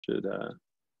should,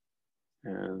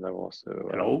 and I will also,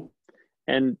 Hello?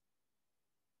 And,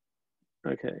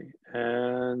 okay,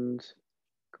 and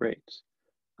great.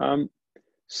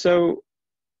 So,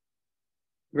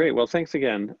 great, well, thanks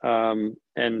again.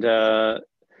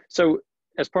 So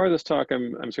as part of this talk,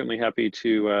 I'm certainly happy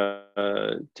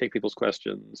to take people's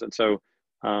questions. And so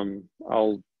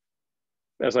I'll,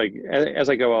 as I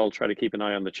go, I'll try to keep an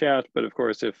eye on the chat. But of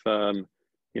course, if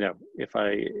you know, if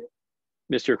I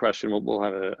missed your question, we'll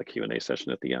have a Q&A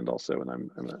session at the end also, and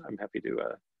I'm happy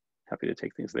to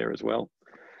take things there as well.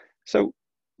 So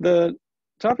the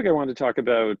topic I wanted to talk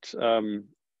about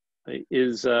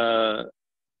is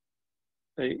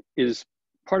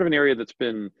part of an area that's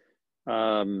been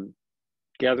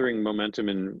gathering momentum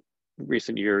in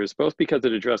recent years, both because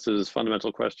it addresses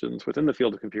fundamental questions within the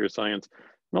field of computer science,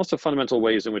 and also fundamental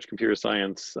ways in which computer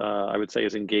science, I would say,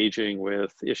 is engaging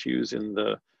with issues in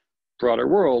the broader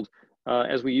world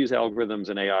as we use algorithms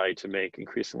and AI to make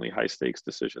increasingly high stakes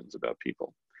decisions about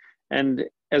people. And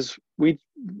as we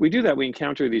do that, we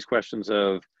encounter these questions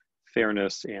of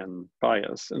fairness and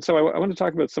bias. And so I want to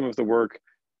talk about some of the work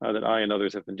that I and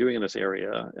others have been doing in this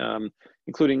area,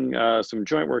 including some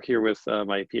joint work here with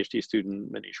my PhD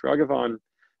student, Manish Raghavan,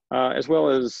 as well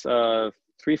as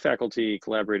 3 faculty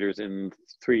collaborators in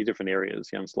 3 different areas: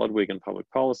 Jens Ludwig in public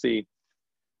policy,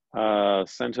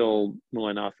 Senthil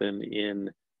Mullainathan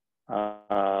in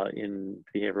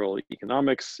behavioral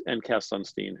economics, and Cass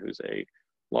Sunstein, who's a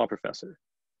law professor.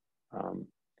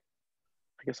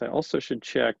 I guess I also should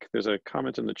check, there's a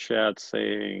comment in the chat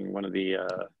saying one of the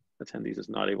attendees is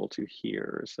not able to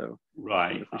hear, so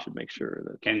right. I think we should make sure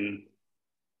that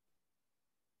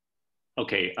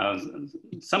okay,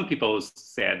 some people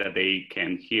said that they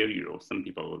can hear you, some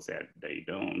people said they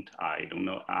don't. I don't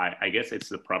know. I guess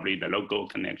it's probably the local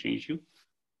connection issue.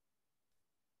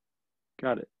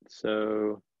 Got it.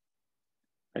 So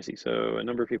I see. So a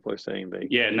number of people are saying they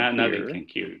now they can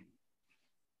hear you.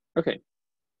 Okay,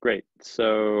 great.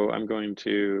 So I'm going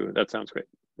to, that sounds great.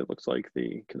 It looks like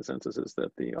the consensus is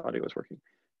that the audio is working.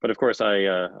 But of course, I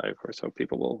of course hope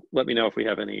people will let me know if we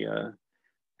have any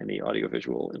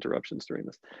audio-visual interruptions during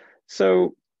this.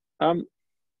 So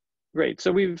great.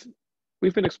 So we've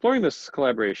been exploring this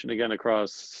collaboration again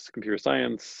across computer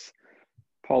science,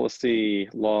 policy,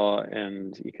 law,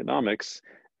 and economics.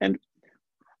 And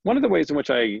one of the ways in which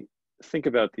I think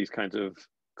about these kinds of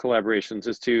collaborations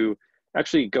is to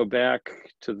actually go back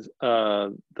to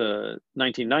the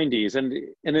 1990s and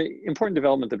an important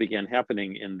development that began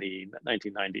happening in the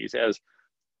 1990s as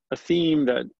a theme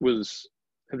that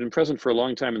had been present for a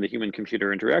long time in the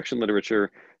human-computer interaction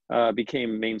literature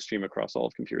became mainstream across all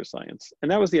of computer science. And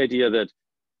that was the idea that,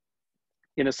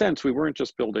 in a sense, we weren't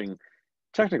just building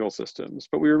technical systems,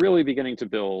 but we were really beginning to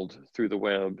build, through the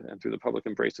web and through the public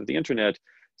embrace of the internet,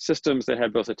 systems that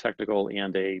had both a technical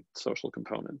and a social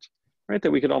component, right?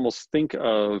 That we could almost think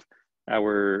of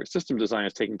our system design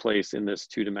as taking place in this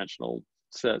 2-dimensional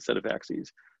set of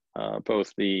axes,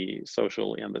 both the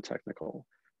social and the technical,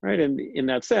 right? And in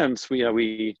that sense,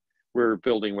 we're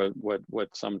building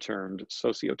what some termed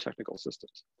socio-technical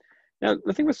systems. Now,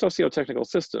 the thing with socio-technical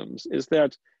systems is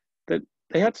that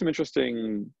they had some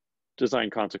interesting design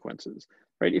consequences,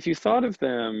 right? If you thought of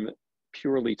them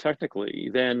purely technically,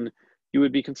 then you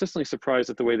would be consistently surprised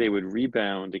at the way they would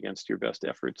rebound against your best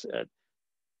efforts at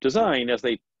design as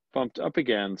they bumped up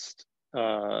against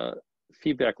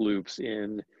feedback loops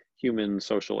in human,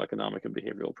 social, economic, and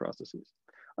behavioral processes.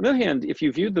 On the other hand, if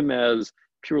you viewed them as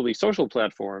purely social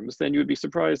platforms, then you would be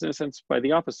surprised in a sense by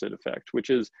the opposite effect, which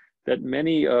is that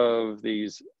many of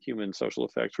these human social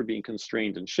effects were being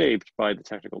constrained and shaped by the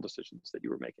technical decisions that you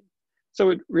were making. So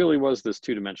it really was this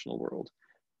 2-dimensional world.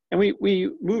 And we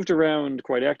moved around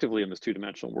quite actively in this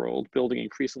 2-dimensional world, building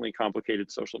increasingly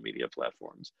complicated social media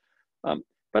platforms.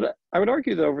 But I would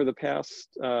argue that over the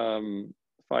past 5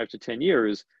 to 10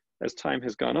 years, as time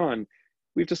has gone on,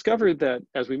 we've discovered that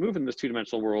as we move in this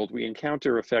 2-dimensional world, we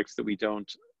encounter effects that we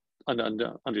don't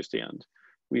understand.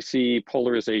 We see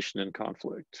polarization and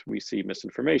conflict. We see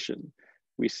misinformation.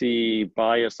 We see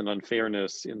bias and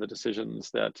unfairness in the decisions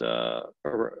that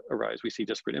arise. We see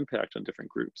disparate impact on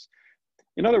different groups.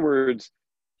 In other words,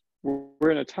 we're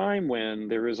in a time when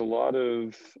there is a lot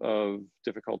of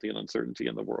difficulty and uncertainty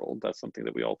in the world. That's something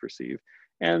that we all perceive.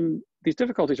 And these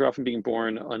difficulties are often being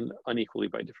borne unequally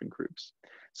by different groups.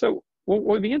 So what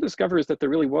we began to discover is that there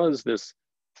really was this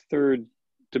 3rd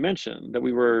dimension that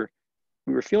we were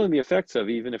feeling the effects of,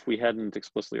 even if we hadn't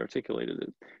explicitly articulated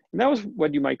it. And that was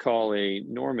what you might call a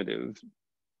normative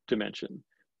dimension.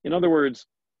 In other words,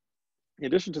 in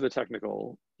addition to the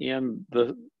technical and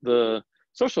the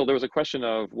social, there was a question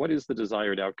of what is the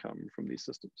desired outcome from these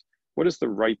systems? What is the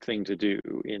right thing to do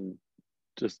in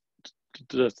just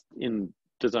in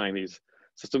designing these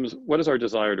systems? What is our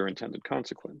desired or intended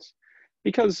consequence?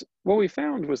 Because what we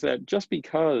found was that just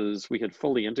because we had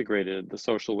fully integrated the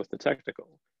social with the technical,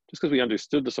 just because we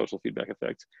understood the social feedback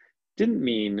effects, didn't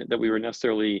mean that we were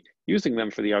necessarily using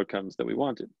them for the outcomes that we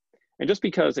wanted. And just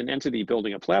because an entity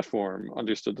building a platform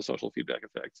understood the social feedback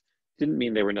effects didn't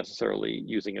mean they were necessarily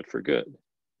using it for good.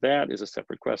 That is a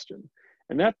separate question.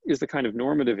 And that is the kind of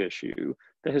normative issue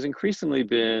that has increasingly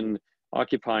been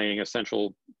occupying a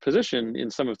central position in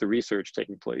some of the research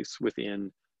taking place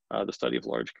within the study of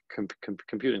large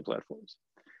computing platforms,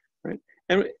 right?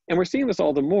 And we're seeing this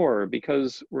all the more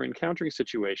because we're encountering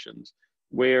situations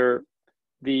where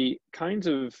the kinds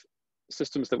of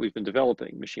systems that we've been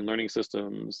developing, machine learning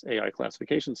systems, AI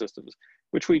classification systems,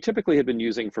 which we typically had been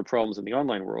using for problems in the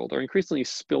online world, are increasingly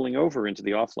spilling over into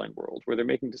the offline world, where they're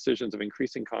making decisions of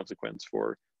increasing consequence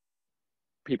for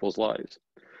people's lives.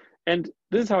 And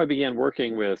this is how I began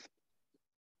working with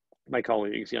my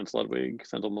colleagues, Jens Ludwig,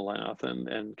 Sendel Milanoth,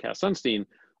 and Cass Sunstein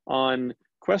on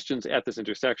questions at this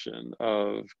intersection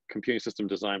of computing system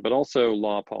design, but also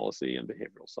law, policy, and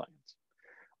behavioral science.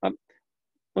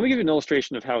 Let me give you an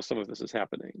illustration of how some of this is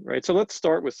happening, right? So let's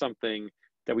start with something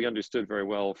that we understood very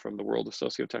well from the world of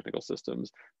socio-technical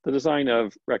systems, the design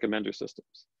of recommender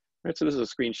systems, right? So this is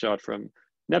a screenshot from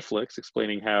Netflix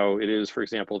explaining how it is, for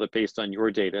example, that based on your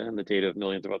data and the data of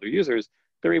millions of other users,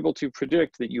 they're able to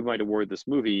predict that you might award this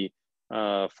movie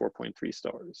 4.3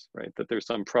 stars, right? That there's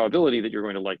some probability that you're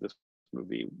going to like this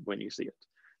movie when you see it.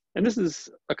 And this is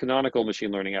a canonical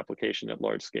machine learning application at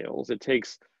large scales. It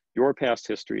takes your past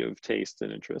history of tastes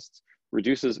and interests,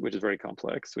 reduces, which is very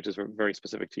complex, which is very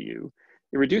specific to you.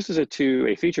 It reduces it to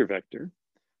a feature vector.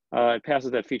 It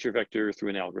passes that feature vector through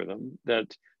an algorithm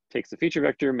that takes the feature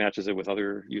vector, matches it with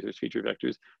other users' feature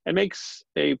vectors, and makes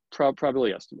a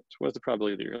probability estimate. What is the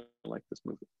probability that you're going to like this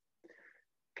movie?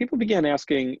 People began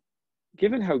asking,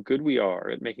 given how good we are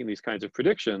at making these kinds of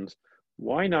predictions,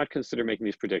 why not consider making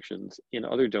these predictions in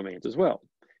other domains as well?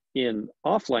 In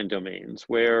offline domains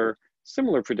where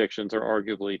similar predictions are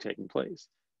arguably taking place.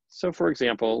 So for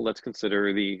example, let's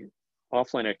consider the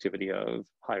offline activity of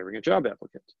hiring a job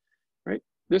applicant, right?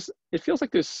 It feels like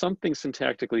there's something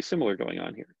syntactically similar going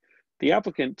on here. The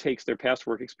applicant takes their past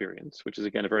work experience, which is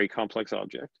again a very complex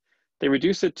object. They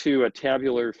reduce it to a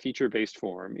tabular feature-based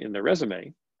form in their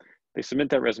resume. They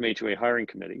submit that resume to a hiring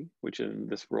committee, which in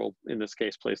this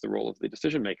case plays the role of the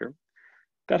decision maker.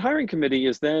 That hiring committee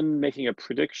is then making a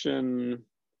prediction.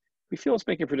 We feel it's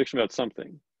making a prediction about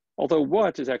something, although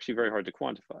what is actually very hard to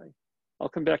quantify. I'll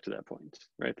come back to that point,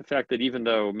 right? The fact that even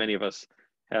though many of us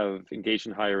have engaged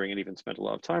in hiring and even spent a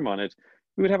lot of time on it,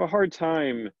 we would have a hard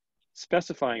time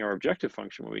specifying our objective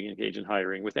function when we engage in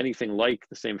hiring with anything like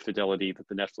the same fidelity that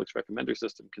the Netflix recommender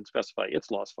system can specify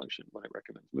its loss function when it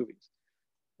recommends movies.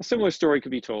 A similar story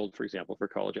could be told, for example, for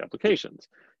college applications.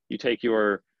 You take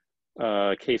your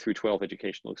K through 12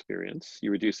 educational experience,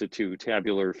 you reduce it to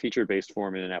tabular feature-based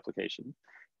form in an application,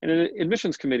 and an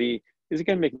admissions committee is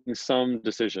again making some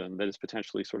decision that is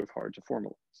potentially sort of hard to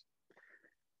formalize.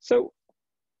 So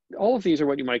all of these are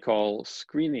what you might call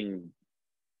screening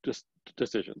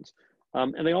decisions.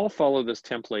 And they all follow this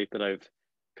template that I've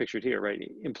pictured here, right?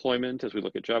 Employment, as we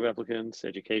look at job applicants,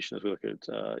 education, as we look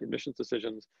at admissions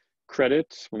decisions,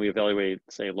 credit, when we evaluate,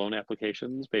 say, loan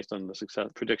applications based on the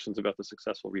predictions about the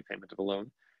successful repayment of a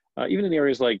loan, even in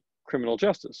areas like criminal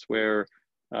justice, where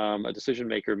a decision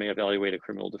maker may evaluate a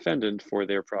criminal defendant for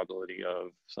their probability of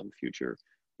some future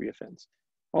reoffense.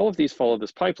 All of these follow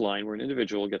this pipeline where an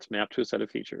individual gets mapped to a set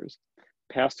of features,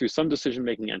 passed through some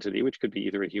decision-making entity, which could be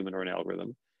either a human or an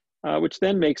algorithm, which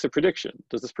then makes a prediction.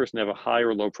 Does this person have a high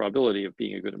or low probability of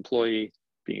being a good employee,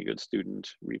 being a good student,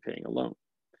 repaying a loan?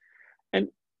 And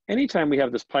anytime we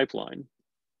have this pipeline,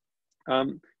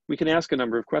 we can ask a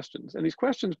number of questions. And these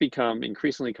questions become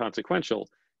increasingly consequential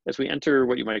as we enter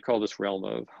what you might call this realm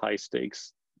of high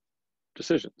stakes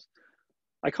decisions.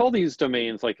 I call these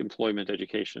domains like employment,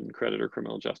 education, credit, or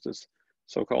criminal justice,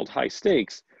 so-called high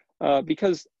stakes,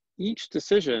 because each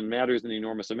decision matters an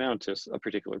enormous amount to a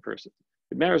particular person.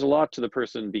 It matters a lot to the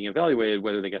person being evaluated,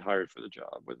 whether they get hired for the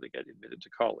job, whether they get admitted to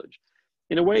college,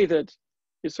 in a way that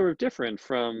is sort of different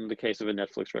from the case of a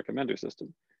Netflix recommender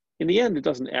system. In the end, it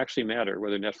doesn't actually matter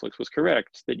whether Netflix was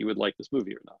correct that you would like this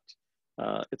movie or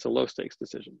not. It's a low stakes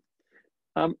decision.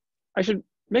 I should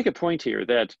make a point here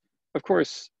that, of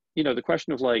course, you know, the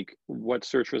question of like, what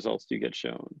search results do you get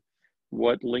shown?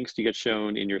 What links do you get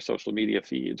shown in your social media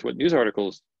feeds? What news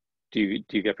articles do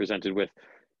you get presented with?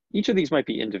 Each of these might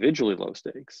be individually low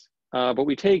stakes, but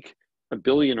we take a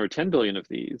billion or 10 billion of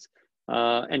these,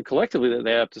 and collectively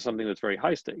they add up to something that's very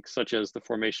high stakes, such as the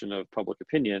formation of public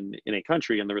opinion in a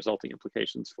country and the resulting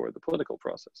implications for the political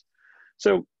process.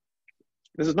 So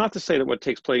this is not to say that what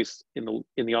takes place in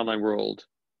the online world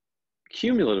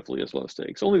cumulatively is low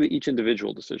stakes, only that each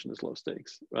individual decision is low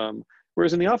stakes.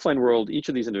 Whereas in the offline world, each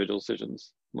of these individual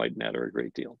decisions might matter a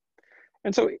great deal.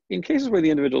 And so in cases where the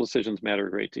individual decisions matter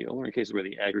a great deal, or in cases where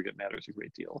the aggregate matters a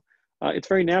great deal, it's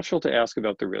very natural to ask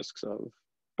about the risks of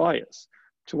bias.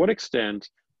 To what extent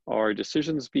are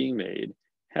decisions being made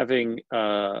having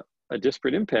a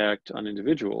disparate impact on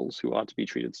individuals who ought to be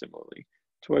treated similarly?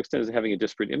 To what extent is it having a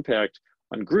disparate impact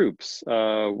on groups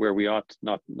where we ought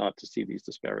not to see these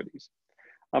disparities?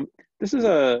 This is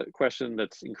a question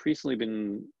that's increasingly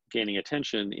been gaining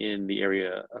attention in the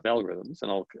area of algorithms, and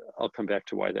I'll come back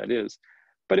to why that is.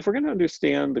 But if we're going to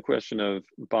understand the question of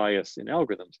bias in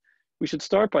algorithms, we should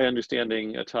start by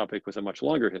understanding a topic with a much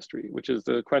longer history, which is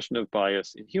the question of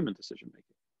bias in human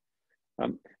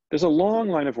decision-making. There's a long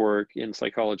line of work in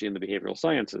psychology and the behavioral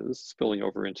sciences, spilling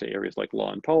over into areas like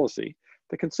law and policy,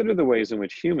 that consider the ways in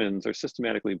which humans are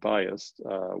systematically biased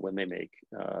when they make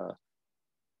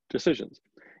decisions.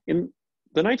 In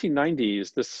the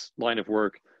 1990s, this line of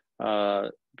work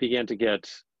began to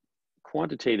get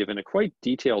quantitative in a quite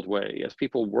detailed way as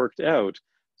people worked out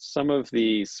some of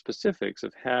the specifics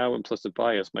of how implicit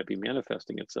bias might be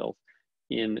manifesting itself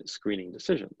in screening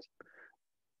decisions.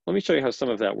 Let me show you how some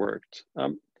of that worked.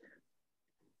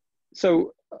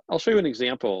 So I'll show you an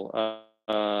example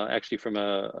actually from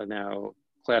a now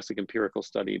classic empirical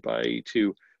study by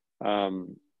two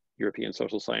European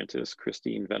social scientists,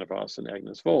 Christine Venevos and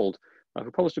Agnes Vold,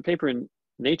 who published a paper in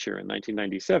Nature in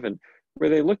 1997, where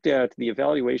they looked at the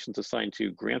evaluations assigned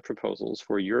to grant proposals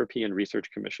for European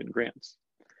Research Commission grants.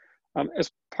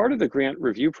 As part of the grant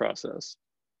review process,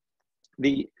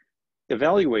 the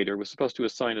evaluator was supposed to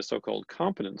assign a so-called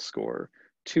competence score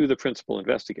to the principal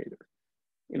investigator.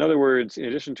 In other words, in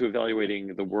addition to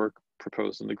evaluating the work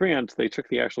proposed in the grant, they took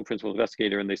the actual principal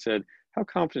investigator and they said, how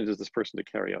competent is this person to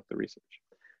carry out the research?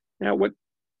 Now, what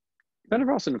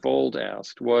Venevos and Vold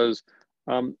asked was,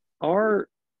 are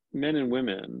men and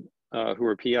women who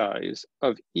are PIs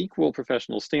of equal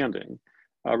professional standing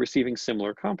receiving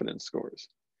similar competence scores?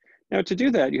 Now, to do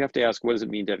that, you have to ask, what does it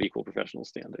mean to have equal professional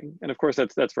standing? And of course,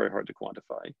 that's very hard to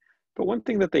quantify. But one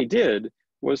thing that they did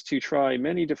was to try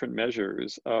many different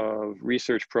measures of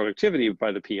research productivity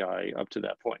by the PI up to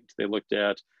that point. They looked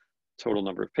at total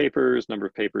number of papers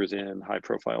in high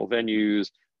profile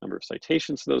venues, number of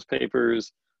citations to those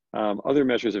papers, other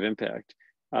measures of impact.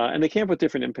 And they came up with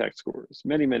different impact scores,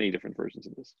 many different versions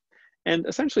of this. And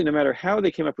essentially, no matter how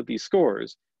they came up with these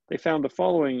scores, they found the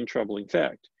following troubling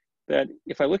fact, that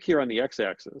if I look here on the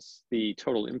x-axis, the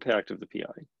total impact of the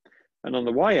PI, and on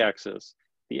the y-axis,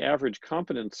 the average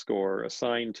competence score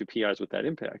assigned to PIs with that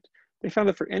impact, they found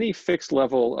that for any fixed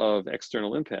level of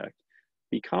external impact,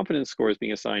 the competence scores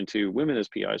being assigned to women as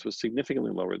PIs was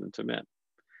significantly lower than to men.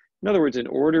 In other words, in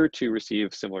order to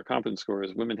receive similar competence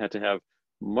scores, women had to have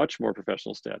much more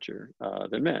professional stature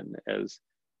than men as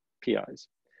PIs.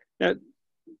 Now,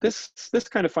 this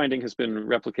kind of finding has been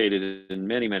replicated in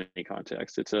many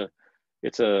contexts.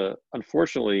 It's a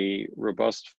unfortunately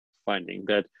robust finding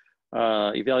that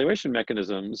evaluation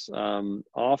mechanisms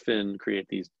often create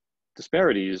these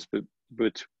disparities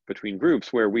between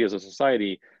groups where we as a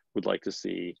society would like to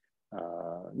see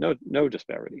no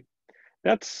disparity.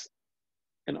 That's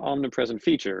an omnipresent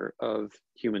feature of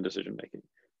human decision-making,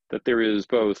 that there is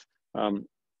both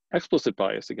explicit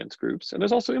bias against groups, and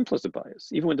there's also implicit bias.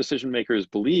 Even when decision makers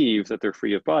believe that they're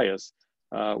free of bias,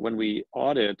 when we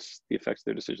audit the effects of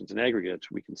their decisions in aggregate,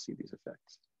 we can see these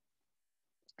effects.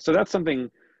 So that's something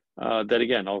that,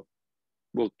 again,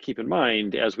 we'll keep in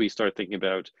mind as we start thinking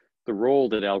about the role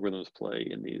that algorithms play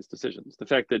in these decisions. The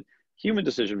fact that human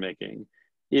decision-making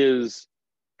is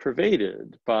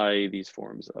pervaded by these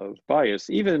forms of bias,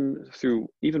 even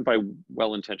by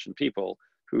well-intentioned people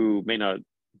who may not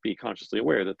be consciously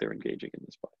aware that they're engaging in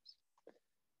this bias.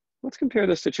 Let's compare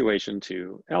this situation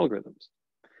to algorithms.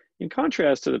 In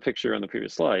contrast to the picture on the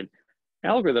previous slide,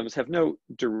 algorithms have no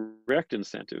direct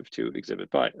incentive to exhibit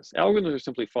bias. Algorithms are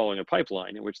simply following a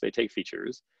pipeline in which they take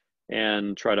features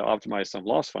and try to optimize some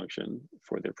loss function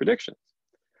for their predictions.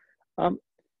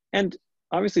 And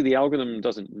obviously the algorithm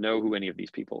doesn't know who any of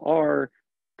these people are.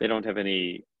 They don't have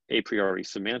any a priori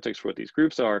semantics for what these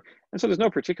groups are. And so there's no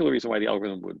particular reason why the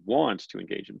algorithm would want to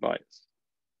engage in bias.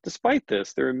 Despite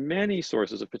this, there are many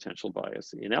sources of potential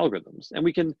bias in algorithms, and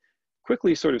we can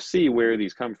quickly sort of see where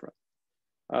these come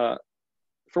from.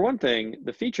 For one thing,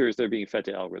 the features that are being fed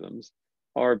to algorithms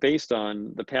are based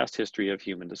on the past history of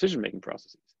human decision-making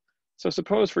processes. So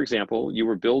suppose, for example, you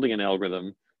were building an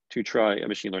algorithm to try a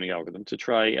machine learning algorithm to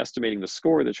try estimating the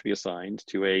score that should be assigned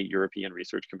to a European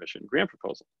Research Commission grant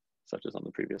proposal, such as on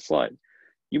the previous slide.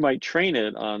 You might train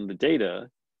it on the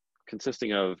data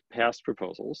consisting of past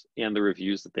proposals and the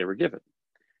reviews that they were given.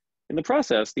 In the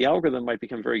process, the algorithm might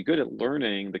become very good at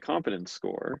learning the competence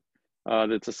score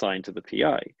that's assigned to the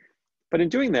PI. But in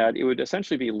doing that, it would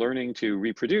essentially be learning to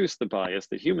reproduce the bias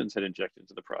that humans had injected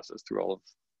into the process through all of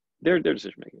their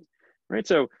decision making, right?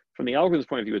 So from the algorithm's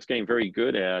point of view, it's getting very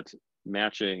good at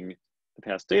matching the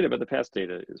past data, but the past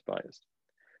data is biased.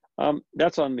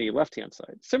 That's on the left-hand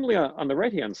side. Similarly, on the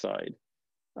right-hand side,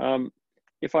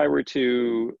 if I were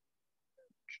to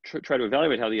try to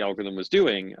evaluate how the algorithm was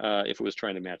doing, if it was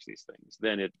trying to match these things,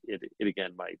 then it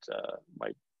again might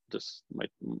display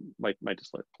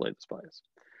this bias.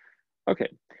 Okay,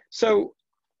 so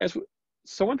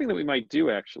one thing that we might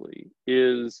do actually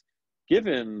is,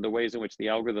 given the ways in which the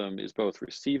algorithm is both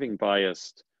receiving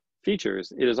biased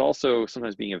features, it is also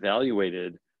sometimes being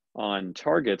evaluated on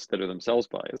targets that are themselves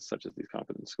biased, such as these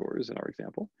competence scores in our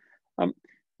example.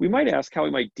 We might ask how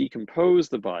we might decompose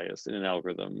the bias in an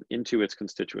algorithm into its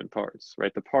constituent parts,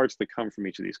 right? The parts that come from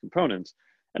each of these components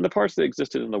and the parts that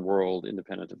existed in the world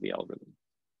independent of the algorithm.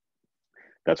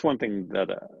 That's one thing that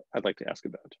I'd like to ask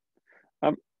about.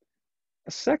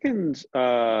 A second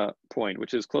point,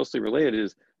 which is closely related,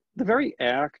 is the very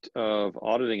act of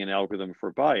auditing an algorithm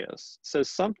for bias says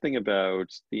something about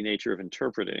the nature of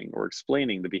interpreting or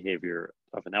explaining the behavior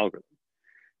of an algorithm.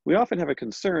 We often have a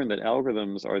concern that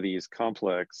algorithms are these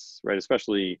complex, right,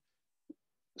 especially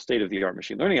state-of-the-art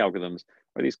machine learning algorithms,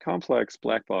 are these complex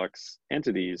black box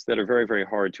entities that are very, very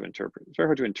hard to interpret. It's very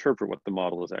hard to interpret what the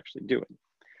model is actually doing.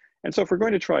 And so if we're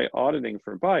going to try auditing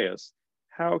for bias,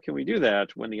 how can we do that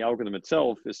when the algorithm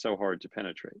itself is so hard to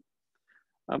penetrate?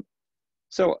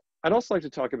 So I'd also like to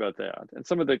talk about that and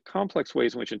some of the complex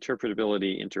ways in which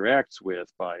interpretability interacts with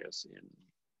bias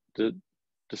in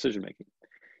decision-making.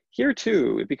 Here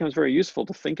too, it becomes very useful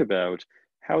to think about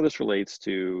how this relates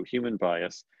to human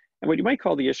bias and what you might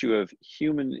call the issue of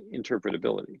human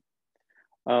interpretability.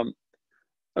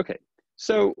 Okay,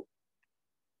 so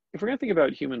if we're going to think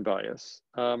about human bias,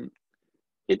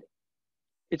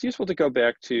 it's useful to go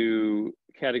back to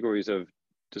categories of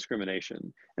discrimination.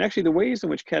 And actually the ways in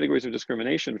which categories of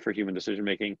discrimination for human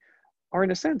decision-making are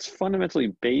in a sense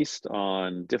fundamentally based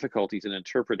on difficulties in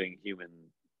interpreting human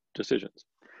decisions.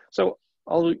 So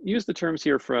I'll use the terms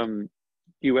here from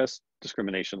US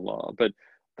discrimination law, but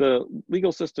the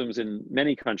legal systems in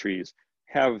many countries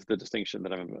have the distinction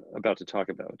that I'm about to talk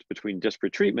about between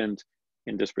disparate treatment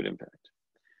and disparate impact.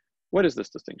 What is this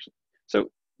distinction? So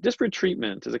disparate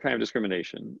treatment is a kind of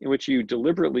discrimination in which you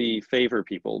deliberately favor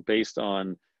people based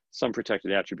on some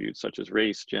protected attributes such as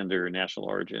race, gender, national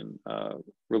origin,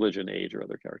 religion, age, or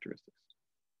other characteristics.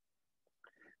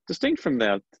 Distinct from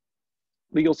that,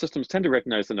 legal systems tend to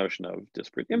recognize the notion of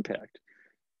disparate impact,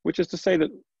 which is to say that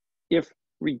if,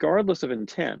 regardless of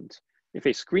intent, if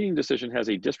a screening decision has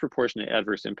a disproportionate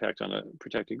adverse impact on a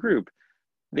protected group,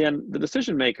 then the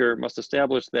decision maker must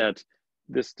establish that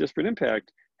this disparate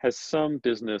impact has some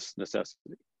business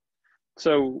necessity.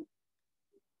 So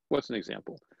what's an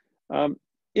example?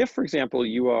 If, for example,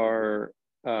 you are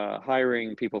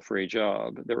hiring people for a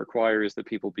job that requires that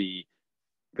people be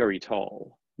very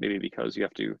tall, maybe because you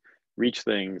have to reach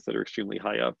things that are extremely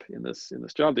high up in this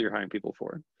job that you're hiring people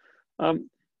for,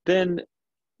 then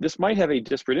this might have a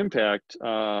disparate impact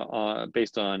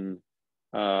based on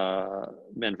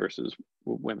men versus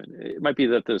women. It might be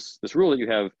that this rule that you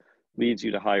have leads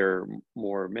you to hire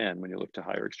more men when you look to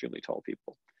hire extremely tall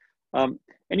people. And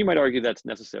you might argue that's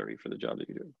necessary for the job that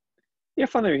you're doing.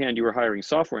 If, on the other hand, you were hiring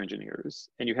software engineers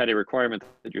and you had a requirement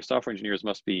that your software engineers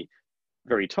must be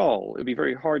very tall, it would be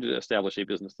very hard to establish a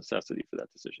business necessity for that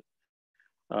decision.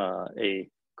 A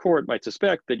court might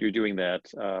suspect that you're doing that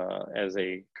as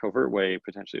a covert way,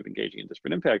 potentially, of engaging in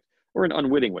disparate impact, or an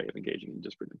unwitting way of engaging in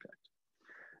disparate impact.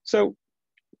 So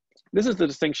this is the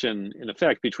distinction, in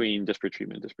effect, between disparate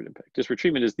treatment and disparate impact. Disparate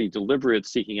treatment is the deliberate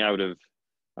seeking out of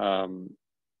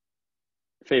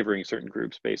favoring certain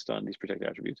groups based on these protected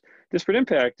attributes. Disparate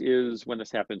impact is when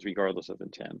this happens regardless of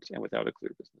intent and without a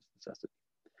clear business necessity.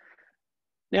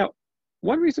 Now,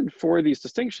 one reason for these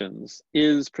distinctions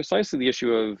is precisely the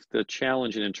issue of the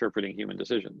challenge in interpreting human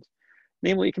decisions.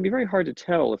 Namely, it can be very hard to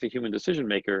tell if a human decision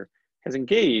maker has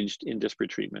engaged in disparate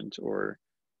treatment or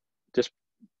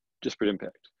disparate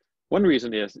impact. One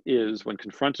reason is when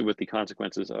confronted with the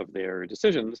consequences of their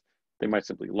decisions, they might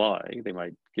simply lie. They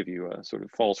might give you a sort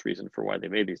of false reason for why they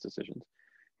made these decisions.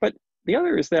 But the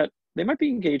other is that they might be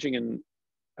engaging in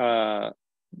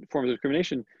forms of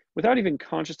discrimination without even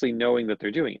consciously knowing that they're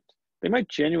doing it. they might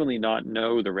genuinely not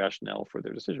know the rationale for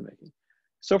their decision making.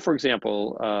 So for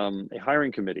example, a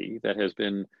hiring committee that has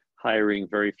been hiring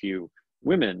very few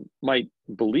women might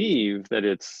believe that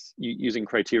it's using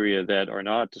criteria that are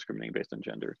not discriminating based on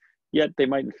gender, yet they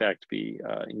might in fact be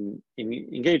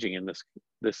engaging in this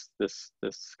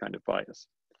kind of bias.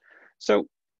 So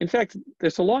in fact,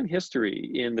 there's a long history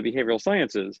in the behavioral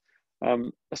sciences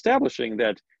establishing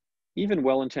that even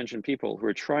well-intentioned people who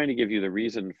are trying to give you the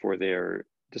reason for their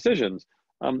decisions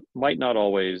might not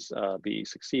always be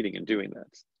succeeding in doing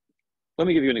that. Let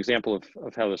me give you an example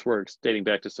of how this works, dating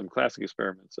back to some classic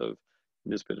experiments of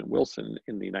Nisbet and Wilson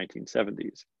in the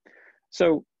 1970s.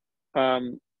 So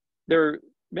there are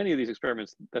many of these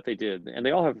experiments that they did, and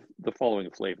they all have the following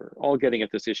flavor, all getting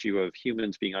at this issue of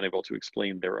humans being unable to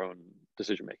explain their own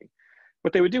decision-making.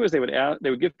 What they would do is they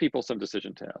would give people some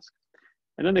decision task,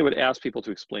 and then they would ask people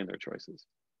to explain their choices.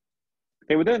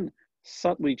 They would then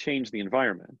subtly change the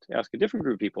environment, ask a different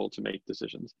group of people to make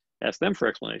decisions, ask them for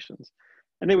explanations,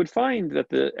 and they would find that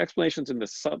the explanations in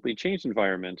this subtly changed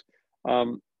environment,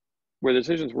 where the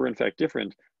decisions were in fact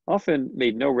different, often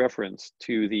made no reference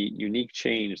to the unique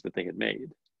change that they had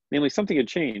made. Namely, something had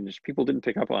changed, people didn't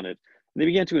pick up on it, and they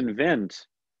began to invent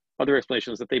other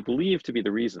explanations that they believed to be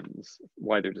the reasons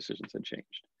why their decisions had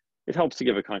changed. It helps to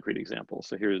give a concrete example,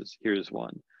 so here's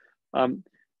one.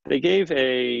 They gave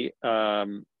a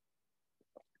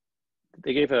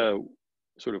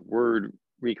sort of word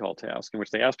recall task in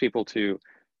which they asked people to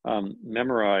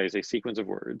memorize a sequence of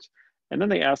words, and then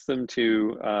they asked them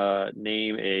to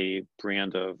name a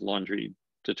brand of laundry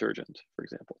detergent, for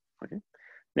example. Okay.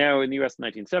 Now, in the U.S. in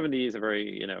the 1970s, there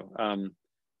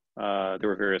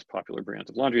were various popular brands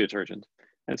of laundry detergent,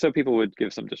 and so people would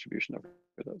give some distribution over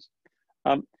those.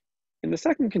 In the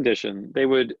second condition, they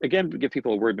would again give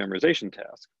people a word memorization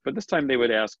task, but this time they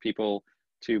would ask people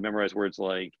to memorize words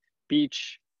like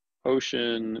beach,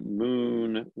 ocean,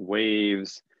 moon,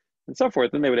 waves, and so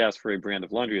forth. Then they would ask for a brand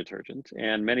of laundry detergent,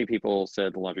 and many people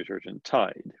said the laundry detergent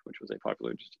Tide, which was a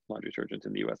popular laundry detergent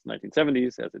in the US in the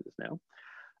 1970s, as it is now.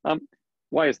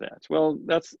 Why is that? Well,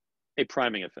 that's a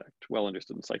priming effect, well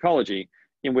understood in psychology,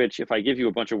 in which if I give you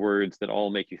a bunch of words that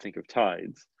all make you think of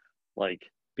tides,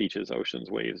 like beaches, oceans,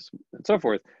 waves, and so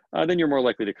forth, then you're more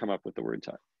likely to come up with the word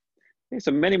tide. Okay,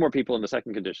 so many more people in the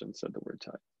second condition said the word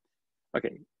tide.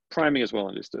 Okay, priming is well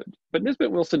understood. But Nisbet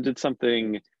and Wilson did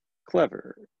something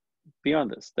clever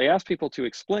beyond this. They asked people to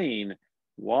explain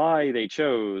why they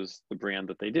chose the brand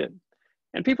that they did.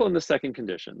 And people in the second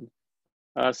condition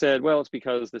said, well, it's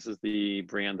because this is the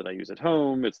brand that I use at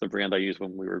home. It's the brand I used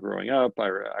when we were growing up. I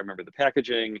remember the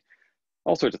packaging,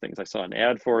 all sorts of things. I saw an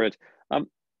ad for it.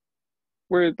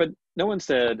 But no one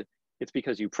said, it's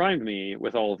because you primed me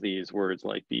with all of these words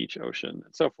like beach, ocean,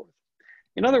 and so forth.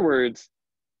 In other words,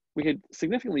 we had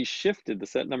significantly shifted the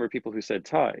set number of people who said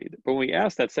tide. But when we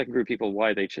asked that second group of people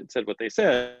why they said what they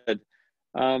said,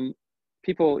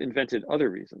 people invented other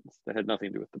reasons that had nothing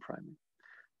to do with the priming.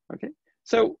 Okay,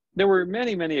 so there were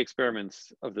many, many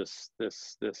experiments of this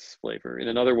flavor. In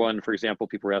another one, for example,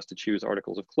 people were asked to choose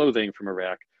articles of clothing from a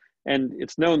rack. And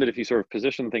it's known that if you sort of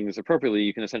position things appropriately,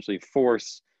 you can essentially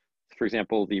force, for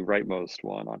example, the rightmost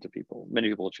one onto people. Many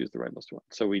people will choose the rightmost one.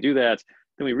 So we do that,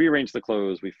 then we rearrange the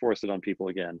clothes, we force it on people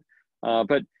again.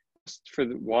 But for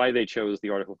why they chose the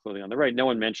article of clothing on the right, no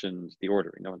one mentioned the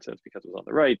ordering. No one says because it was on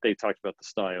the right. They talked about the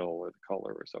style or the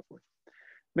color or so forth.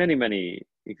 Many, many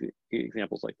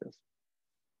examples like this.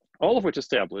 All of which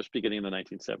established, beginning in the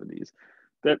 1970s,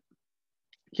 that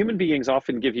human beings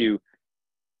often give you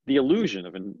the illusion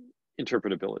of an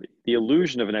interpretability, the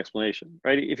illusion of an explanation,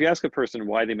 right? If you ask a person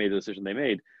why they made the decision they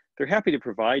made, they're happy to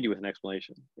provide you with an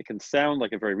explanation. It can sound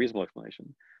like a very reasonable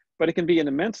explanation, but it can be an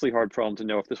immensely hard problem to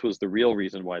know if this was the real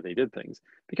reason why they did things,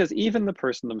 because even the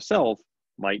person themselves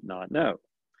might not know.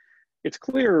 It's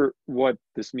clear what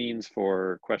this means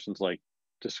for questions like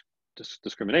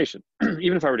discrimination.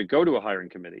 Even if I were to go to a hiring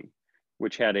committee,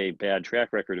 which had a bad track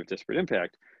record of disparate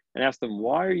impact, and ask them,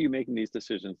 why are you making these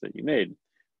decisions that you made?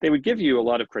 They would give you a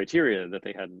lot of criteria that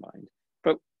they had in mind,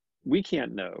 but we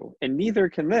can't know, and neither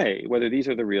can they, whether these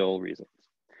are the real reasons.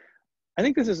 I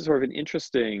think this is sort of an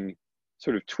interesting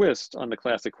sort of twist on the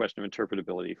classic question of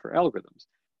interpretability for algorithms,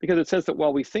 because it says that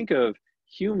while we think of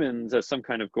humans as some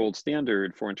kind of gold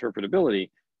standard for interpretability,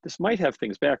 this might have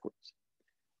things backwards,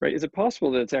 right? Is it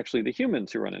possible that it's actually the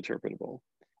humans who are uninterpretable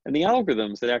and the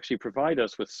algorithms that actually provide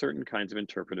us with certain kinds of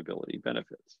interpretability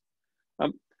benefits?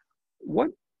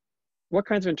 What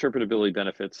kinds of interpretability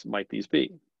benefits might these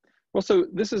be? Well, so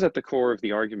this is at the core of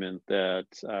the argument that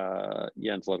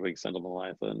Jens Ludwig,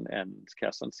 Sendelmann, and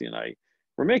Castanci and I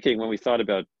were making when we thought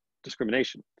about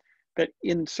discrimination. That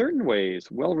in certain ways,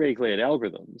 well-regulated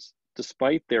algorithms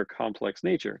despite their complex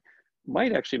nature,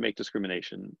 might actually make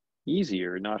discrimination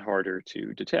easier, not harder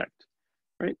to detect,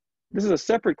 right? This is a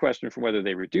separate question from whether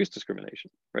they reduce discrimination,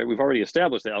 right? We've already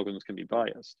established that algorithms can be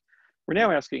biased. We're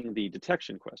now asking the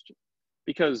detection question,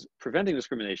 because preventing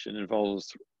discrimination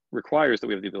requires that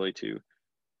we have the ability to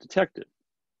detect it.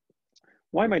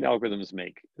 Why might algorithms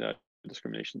make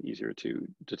discrimination easier to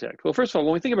detect? Well, first of all,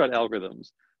 when we think about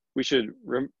algorithms, we should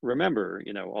remember,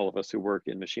 all of us who work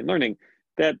in machine learning,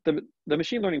 that the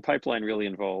machine learning pipeline really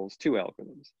involves two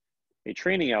algorithms, a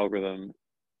training algorithm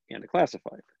and a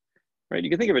classifier, right? You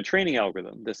can think of a training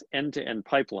algorithm, this end-to-end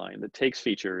pipeline that takes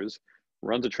features,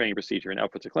 runs a training procedure, and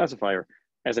outputs a classifier,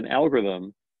 as an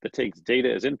algorithm that takes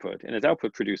data as input and as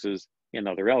output produces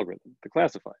another algorithm, the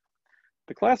classifier.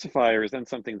 The classifier is then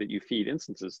something that you feed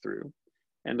instances through,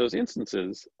 and those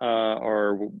instances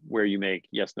are where you make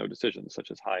yes/no decisions,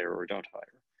 such as hire or don't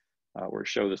hire, or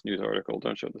show this news article,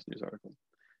 don't show this news article,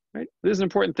 right? This is an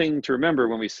important thing to remember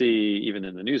when we see, even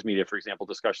in the news media, for example,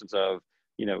 discussions of,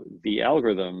 the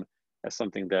algorithm as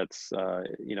something that's,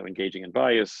 engaging in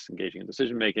bias, engaging in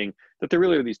decision-making, that there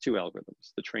really are these two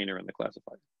algorithms, the trainer and the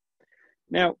classifier.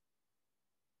 Now,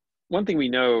 one thing we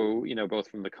know, both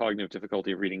from the cognitive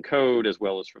difficulty of reading code, as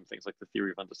well as from things like the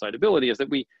theory of undecidability, is that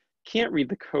we can't read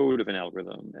the code of an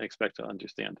algorithm and expect to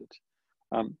understand it.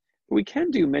 But we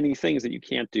can do many things that you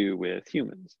can't do with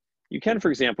humans. You can, for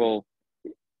example,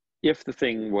 if the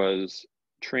thing was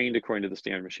trained according to the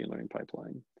standard machine learning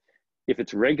pipeline, if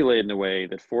it's regulated in a way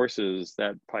that forces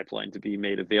that pipeline to be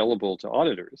made available to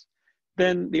auditors,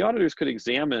 then the auditors could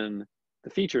examine the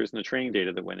features and the training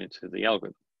data that went into the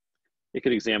algorithm. It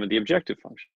could examine the objective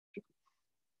function.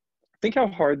 Think how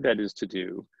hard that is to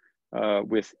do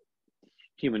with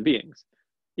human beings.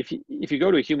 If you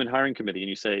go to a human hiring committee and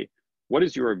you say, what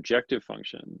is your objective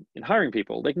function in hiring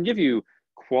people, they can give you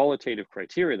qualitative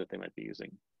criteria that they might be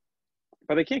using,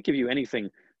 but they can't give you anything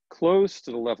close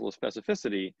to the level of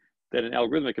specificity that an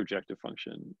algorithmic objective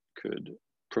function could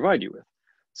provide you with.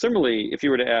 Similarly, if you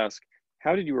were to ask,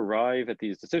 how did you arrive at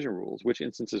these decision rules? Which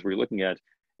instances were you looking at?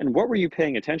 And what were you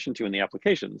paying attention to in the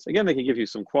applications? Again, they can give you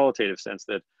some qualitative sense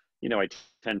that, I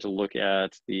tend to look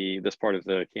at this part of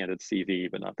the candidate's CV,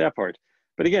 but not that part.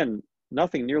 But again,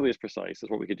 nothing nearly as precise as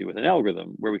what we could do with an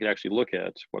algorithm, where we could actually look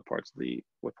at what parts of the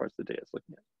data it's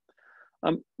looking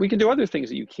at. We can do other things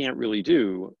that you can't really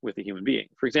do with a human being.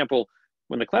 For example,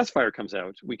 when the classifier comes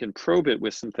out, we can probe it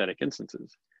with synthetic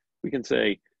instances. We can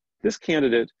say, this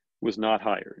candidate was not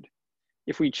hired.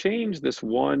 If we change this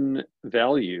one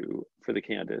value for the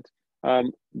candidate,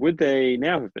 would they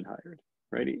now have been hired,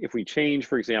 right? If we change,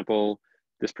 for example,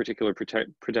 this particular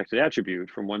protected attribute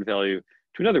from one value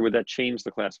to another, would that change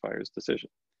the classifier's decision?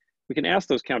 We can ask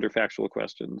those counterfactual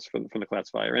questions from the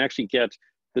classifier and actually get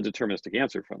the deterministic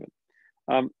answer from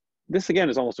it. This, again,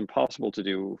 is almost impossible to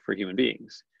do for human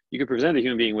beings. You could present a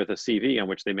human being with a CV on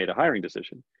which they made a hiring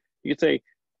decision. You could say,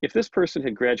 if this person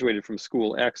had graduated from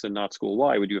school X and not school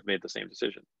Y, would you have made the same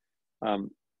decision?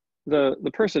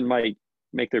 The person might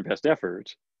make their best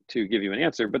effort to give you an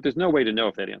answer, but there's no way to know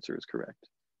if that answer is correct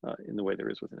in the way there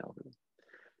is with an algorithm.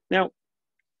 Now,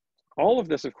 all of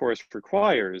this, of course,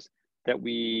 requires that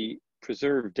we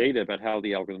preserve data about how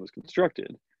the algorithm was constructed.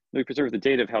 And we preserve the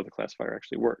data of how the classifier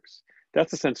actually works.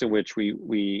 That's the sense in which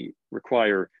we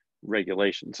require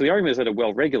regulation. So the argument is that a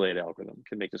well-regulated algorithm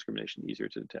can make discrimination easier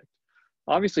to detect.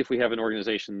 Obviously, if we have an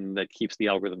organization that keeps the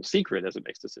algorithm secret as it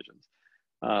makes decisions,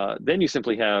 then you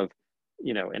simply have,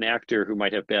 an actor who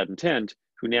might have bad intent,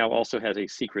 who now also has a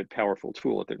secret, powerful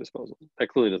tool at their disposal. That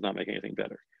clearly does not make anything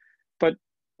better. But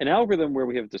an algorithm where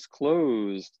we have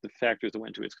disclosed the factors that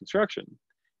went into its construction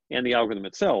and the algorithm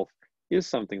itself is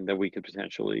something that we could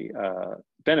potentially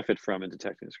benefit from in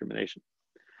detecting discrimination.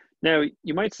 Now,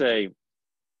 you might say,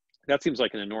 that seems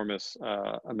like an enormous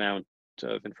amount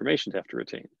of information to have to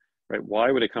retain. Right?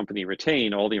 Why would a company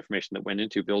retain all the information that went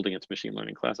into building its machine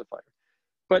learning classifier?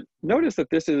 But notice that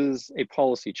this is a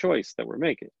policy choice that we're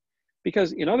making,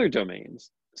 because in other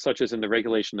domains, such as in the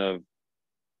regulation of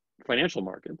financial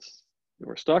markets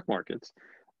or stock markets,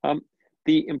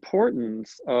 the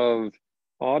importance of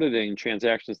auditing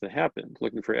transactions that happened,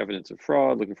 looking for evidence of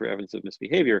fraud, looking for evidence of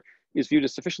misbehavior, is viewed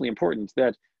as sufficiently important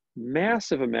that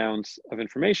massive amounts of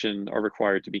information are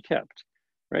required to be kept,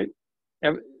 right?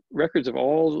 Records of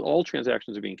all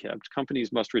transactions are being kept.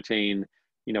 Companies must retain,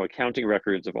 accounting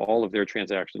records of all of their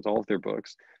transactions, all of their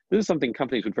books. This is something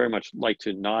companies would very much like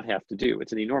to not have to do.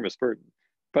 It's an enormous burden,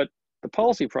 but the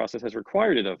policy process has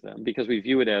required it of them because we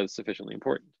view it as sufficiently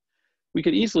important. We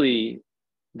could easily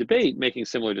debate making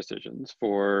similar decisions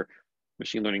for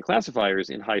machine learning classifiers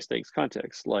in high stakes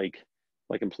contexts, like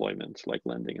employment, like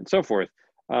lending, and so forth.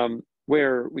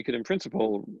 where we could, in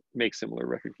principle, make similar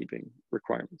record-keeping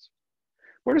requirements.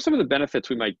 What are some of the benefits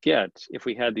we might get if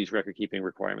we had these record-keeping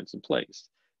requirements in place?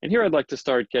 And here I'd like to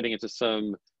start getting into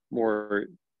some more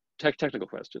technical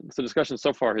questions. The discussion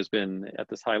so far has been at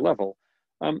this high level,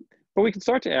 but we can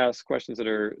start to ask questions that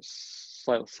are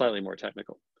slightly more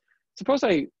technical. Suppose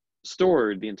I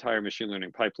stored the entire machine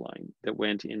learning pipeline that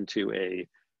went into a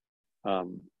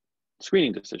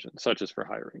screening decision, such as for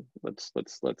hiring. Let's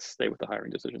stay with the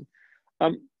hiring decision.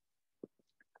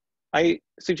 I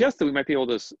suggest that we might be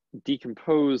able to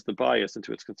decompose the bias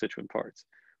into its constituent parts.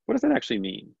 What does that actually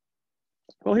mean?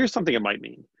 Well, here's something it might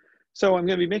mean. So I'm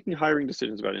going to be making hiring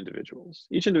decisions about individuals.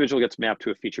 Each individual gets mapped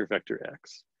to a feature vector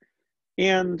X.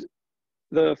 And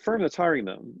the firm that's hiring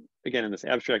them, again, in this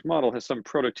abstract model, has some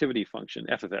productivity function,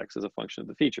 f of X, as a function of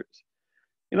the features.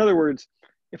 In other words,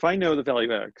 if I know the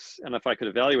value X, and if I could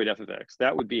evaluate f of X,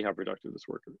 that would be how productive this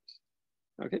worker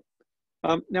is. Okay.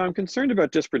 Now I'm concerned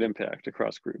about disparate impact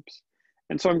across groups.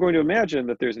 And so I'm going to imagine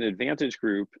that there's an advantage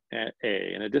group A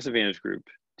and a disadvantage group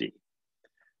D.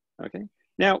 Okay.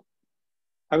 Now,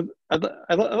 I'd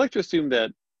like to assume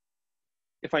that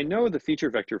if I know the feature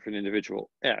vector for an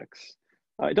individual X,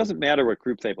 it doesn't matter what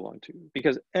group they belong to,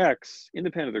 because X,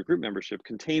 independent of their group membership,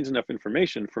 contains enough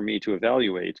information for me to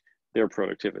evaluate their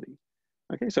productivity.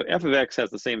 Okay, so f of X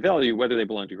has the same value whether they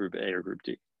belong to group A or group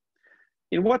D.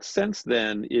 In what sense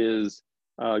then is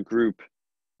group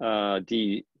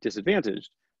D disadvantaged?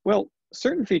 Well,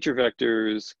 certain feature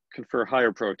vectors confer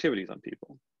higher productivities on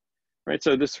people, right?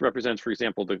 So this represents, for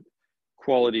example, the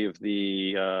quality of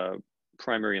the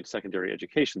primary and secondary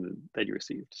education that you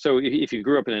received. So if you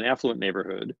grew up in an affluent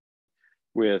neighborhood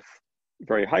with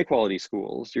very high quality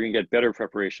schools, you're gonna get better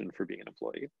preparation for being an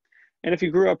employee. And if you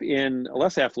grew up in a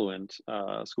less affluent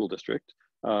school district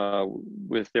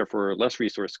with therefore less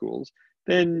resource schools,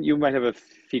 then you might have a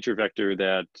feature vector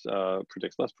that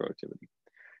predicts less productivity.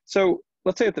 So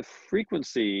let's say that the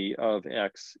frequency of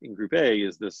X in group A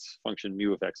is this function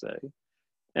mu of XA,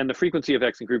 and the frequency of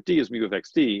X in group D is mu of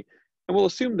XD, and we'll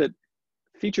assume that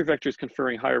feature vectors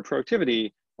conferring higher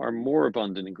productivity are more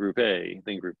abundant in group A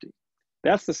than group D.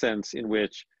 That's the sense in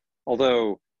which,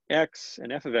 although X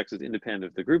and f of X is independent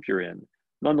of the group you're in,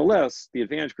 nonetheless, the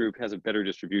advantage group has a better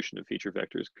distribution of feature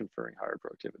vectors conferring higher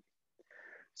productivity.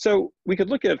 So we could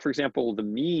look at, for example, the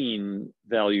mean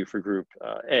value for group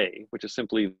A, which is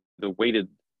simply the weighted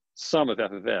sum of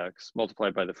f of X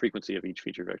multiplied by the frequency of each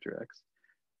feature vector X,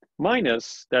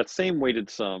 minus that same weighted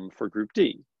sum for group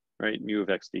D, right, mu of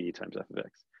XD times f of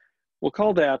X. We'll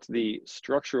call that the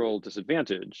structural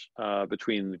disadvantage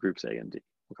between the groups A and D.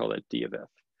 We'll call that D of F,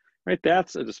 right?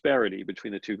 That's a disparity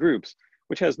between the two groups,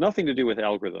 which has nothing to do with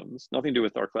algorithms, nothing to do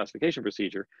with our classification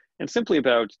procedure, and simply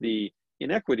about the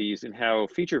inequities in how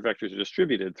feature vectors are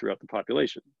distributed throughout the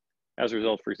population, as a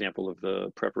result, for example, of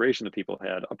the preparation that people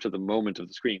had up to the moment of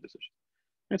the screening decision.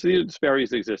 And so these are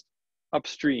disparities that exist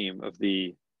upstream of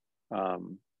the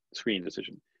screening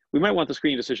decision. We might want the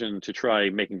screening decision to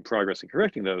try making progress in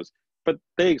correcting those, but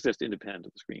they exist independent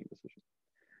of the screening decision.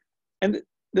 And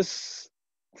this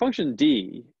function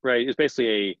D, right, is basically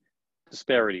a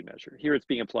disparity measure. Here it's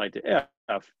being applied to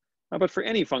F, but for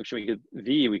any function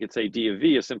we could say D of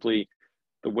V is simply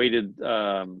the weighted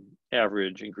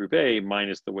average in group A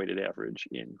minus the weighted average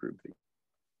in group V,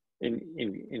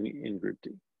 in group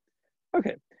D.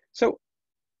 Okay, so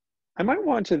I might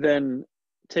want to then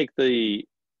take the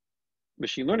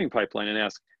machine learning pipeline and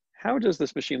ask, how does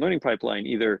this machine learning pipeline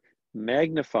either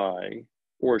magnify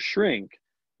or shrink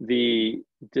the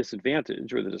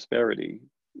disadvantage or the disparity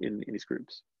in these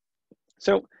groups?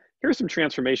 So here are some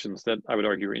transformations that I would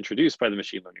argue are introduced by the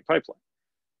machine learning pipeline.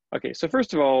 Okay, so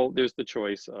first of all, there's the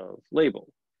choice of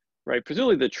label, right?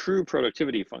 Presumably the true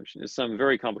productivity function is some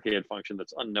very complicated function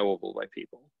that's unknowable by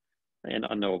people and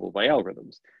unknowable by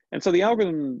algorithms. And so the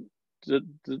algorithm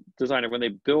designer, when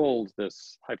they build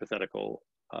this hypothetical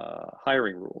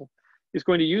hiring rule, is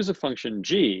going to use a function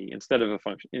G instead of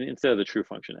the true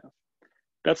function F.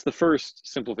 That's the first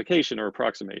simplification or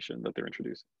approximation that they're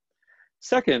introducing.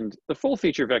 Second, the full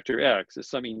feature vector X is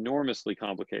some enormously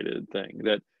complicated thing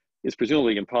that is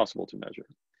presumably impossible to measure.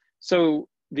 So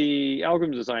the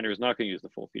algorithm designer is not going to use the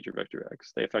full feature vector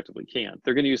X. They effectively can't.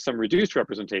 They're going to use some reduced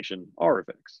representation, R of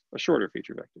X, a shorter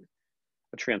feature vector,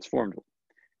 a transformed one.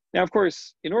 Now, of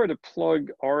course, in order to plug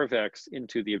R of X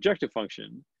into the objective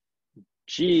function,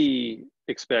 G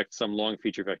expects some long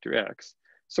feature vector X.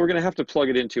 So we're going to have to plug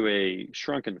it into a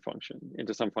shrunken function,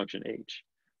 into some function H.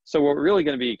 So what we're really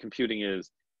going to be computing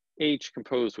is H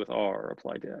composed with R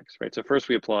applied to X, right? So first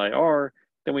we apply R,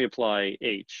 then we apply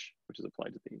H, which is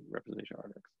applied to the representation R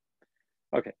of X.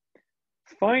 Okay,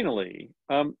 finally,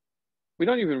 we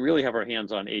don't even really have our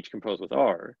hands on H composed with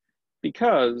R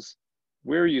because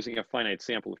we're using a finite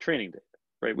sample of training data,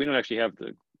 right? We don't actually have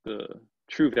the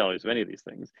true values of any of these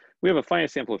things. We have a finite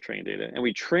sample of training data and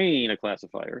we train a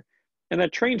classifier, and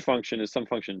that trained function is some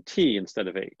function T instead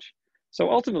of H. So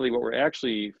ultimately what we're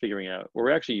actually figuring out, what we're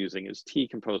actually using is T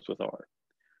composed with R,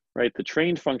 right? The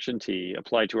trained function T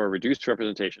applied to our reduced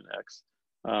representation X,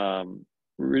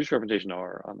 reduced representation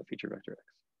R on the feature vector X.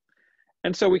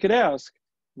 And so we could ask,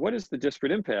 what is the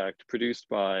disparate impact produced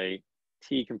by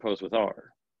T composed with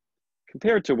R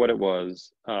compared to what it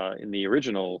was in the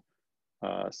original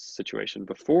situation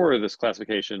before this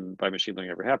classification by machine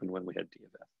learning ever happened when we had D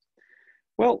of F?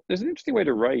 Well, there's an interesting way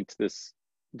to write this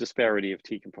disparity of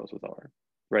T composed with R,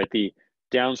 right? The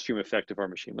downstream effect of our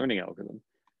machine learning algorithm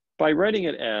by writing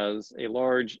it as a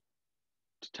large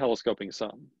telescoping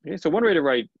sum. Okay? So one way to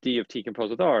write D of T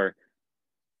composed with R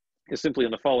is simply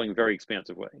in the following very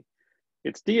expansive way.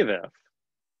 It's D of F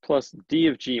plus D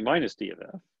of G minus D of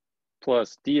F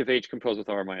plus D of H composed with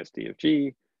R minus D of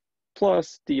G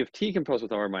plus D of T composed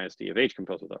with R minus D of H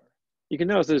composed with R. You can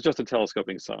notice this is just a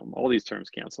telescoping sum. All these terms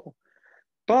cancel.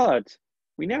 But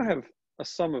we now have a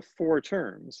sum of 4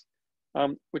 terms,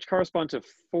 which correspond to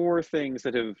 4 things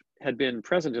that had been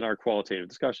present in our qualitative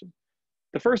discussion.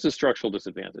 The first is structural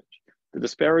disadvantage, the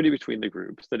disparity between the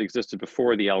groups that existed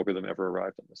before the algorithm ever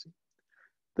arrived on the scene.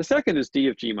 The second is D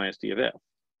of G minus D of F,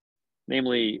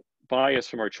 namely bias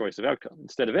from our choice of outcome.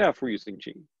 Instead of F, we're using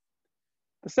G.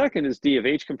 The second is D of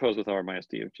H composed with R minus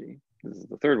D of G. This is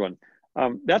the third one.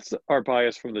 That's our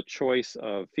bias from the choice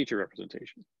of feature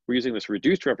representation. We're using this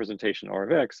reduced representation R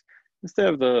of X instead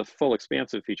of the full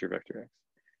expansive feature vector X.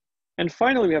 And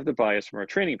finally, we have the bias from our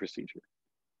training procedure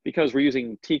because we're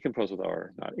using T composed with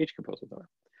R, not H composed with R.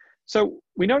 So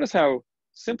we notice how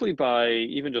simply by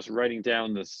even just writing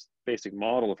down this basic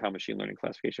model of how machine learning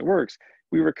classification works,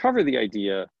 we recover the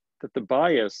idea that the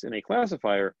bias in a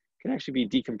classifier can actually be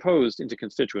decomposed into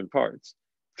constituent parts,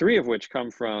 3 of which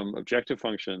come from objective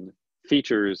function,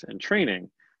 features, and training,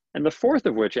 and the 4th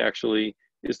of which actually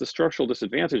is the structural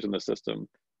disadvantage in the system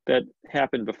that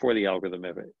happened before the algorithm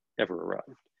ever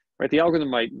arrived. Right? The algorithm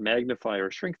might magnify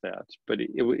or shrink that, but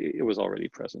it was already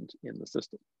present in the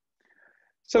system.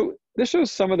 So this shows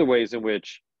some of the ways in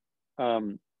which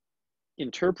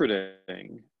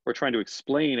interpreting or trying to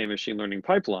explain a machine learning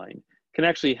pipeline can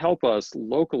actually help us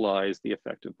localize the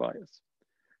effect of bias.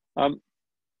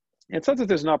 It says that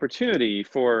there's an opportunity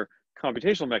for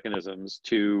computational mechanisms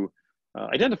to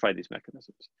identify these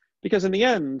mechanisms. Because in the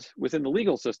end, within the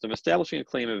legal system, establishing a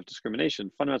claim of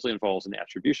discrimination fundamentally involves an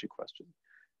attribution question.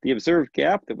 The observed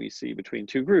gap that we see between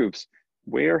 2 groups,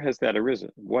 where has that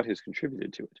arisen? What has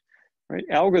contributed to it? Right?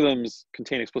 Algorithms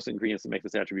contain explicit ingredients that make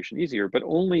this attribution easier, but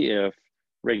only if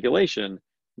regulation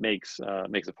makes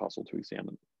it possible to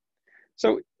examine.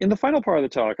 So in the final part of the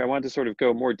talk, I want to sort of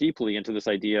go more deeply into this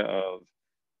idea of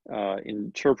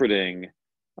interpreting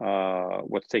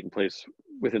what's taking place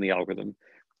within the algorithm.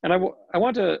 And I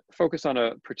want to focus on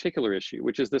a particular issue,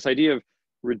 which is this idea of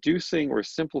reducing or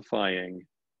simplifying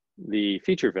the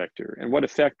feature vector and what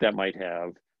effect that might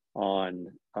have on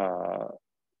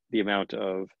the amount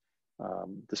of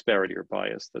disparity or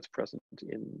bias that's present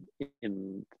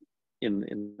in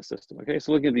the system. Okay,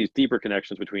 so looking at these deeper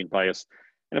connections between bias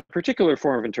and a particular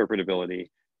form of interpretability,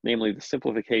 namely the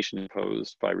simplification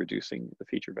imposed by reducing the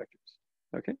feature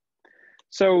vectors. Okay,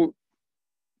 so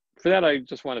for that, I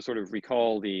just want to sort of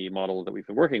recall the model that we've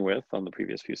been working with on the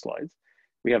previous few slides.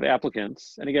 We have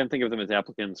applicants, and again, think of them as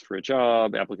applicants for a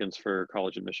job, applicants for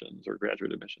college admissions or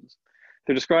graduate admissions.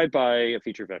 They're described by a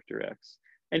feature vector X.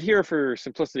 And here, for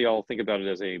simplicity, I'll think about it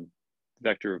as a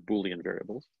vector of Boolean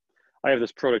variables. I have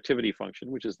this productivity function,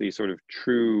 which is the sort of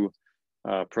true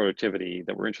productivity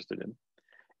that we're interested in.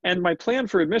 And my plan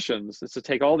for admissions is to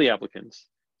take all the applicants,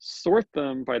 sort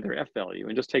them by their F value,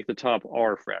 and just take the top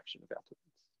R fraction of applicants.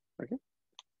 Okay.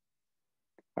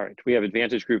 All right, we have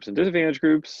advantage groups and disadvantage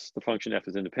groups. The function F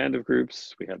is independent of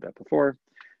groups. We had that before.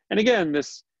 And again,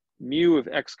 this mu of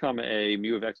X comma A,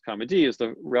 mu of X comma D is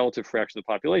the relative fraction of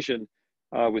the population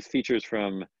with features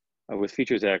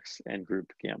X and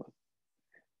group gamma.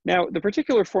 Now, the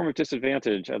particular form of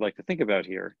disadvantage I'd like to think about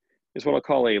here is what I'll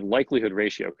call a likelihood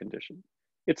ratio condition.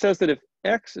 It says that if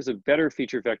X is a better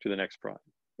feature vector than X prime,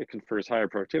 it confers higher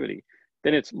productivity,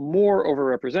 then it's more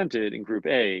overrepresented in group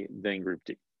A than group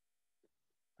D.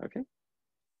 Okay,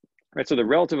 right, so the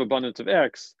relative abundance of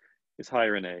X is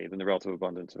higher in A than the relative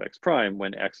abundance of X prime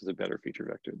when X is a better feature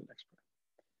vector than X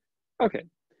prime. Okay,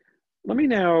 let me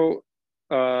now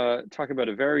talk about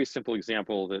a very simple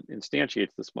example that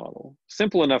instantiates this model.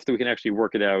 Simple enough that we can actually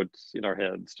work it out in our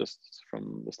heads just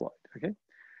from the slide, okay?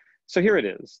 So here it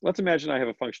is. Let's imagine I have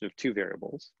a function of two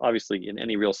variables. Obviously, in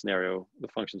any real scenario, the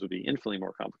functions would be infinitely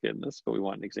more complicated than this, but we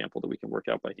want an example that we can work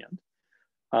out by hand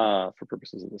for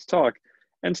purposes of this talk.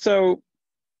 And so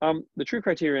the true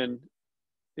criterion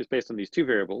is based on these two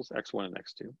variables, x1 and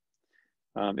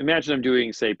x2. Imagine I'm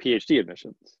doing, say, PhD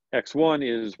admissions. x1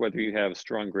 is whether you have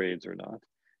strong grades or not.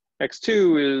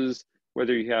 x2 is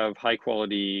whether you have high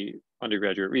quality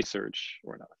undergraduate research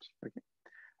or not. Okay.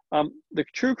 The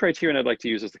true criterion I'd like to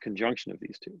use is the conjunction of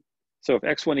these two. So if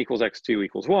x1 equals x2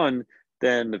 equals 1,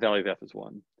 then the value of f is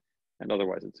 1, and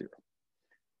otherwise it's 0.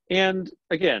 And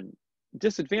again,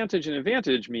 disadvantage and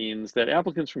advantage means that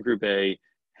applicants from group A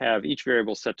have each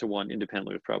variable set to 1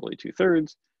 independently with probability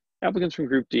 2/3. Applicants from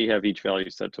group D have each value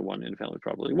set to 1 independently with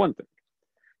probability 1/3.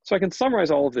 So I can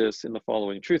summarize all of this in the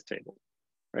following truth table,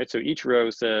 right? So each row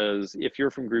says, if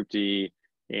you're from group D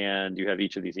and you have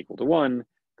each of these equal to 1,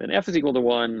 then f is equal to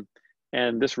 1,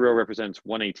 and this row represents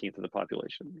 1/18 of the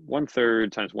population.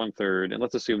 1/3 times 1/3, and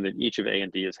let's assume that each of A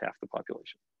and D is half the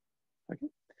population. Okay.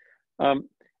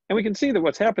 And we can see that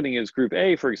what's happening is group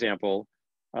A, for example,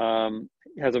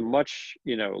 has a much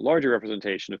larger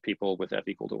representation of people with f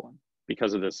equal to 1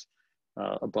 because of this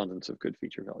abundance of good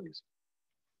feature values.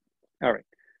 All right.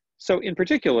 So in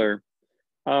particular,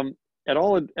 at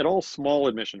all small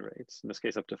admission rates, in this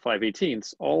case up to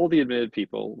 5/18, all the admitted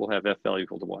people will have f value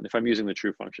equal to 1 if I'm using the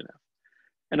true function f.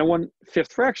 And a 1/5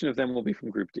 fraction of them will be from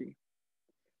group D.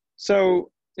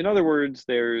 So in other words,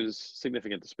 there's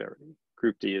significant disparity.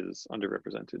 Group D is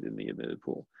underrepresented in the admitted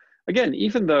pool. Again,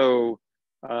 even though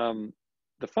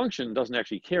the function doesn't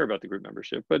actually care about the group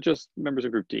membership, but just members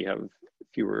of group D have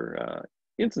fewer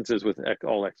instances with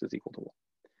all x is equal to 1.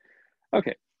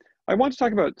 Okay. I want to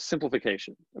talk about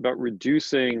simplification, about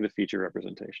reducing the feature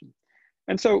representation.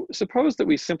 And so suppose that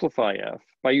we simplify f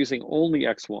by using only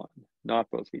x1, not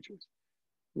both features.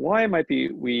 Why might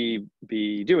we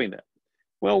be doing that?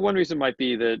 Well, one reason might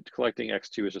be that collecting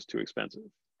x2 is just too expensive,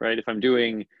 right? If I'm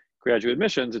doing graduate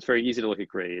admissions, it's very easy to look at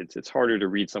grades. It's harder to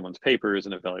read someone's papers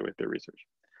and evaluate their research.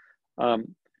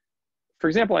 For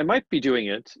example, I might be doing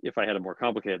it, if I had a more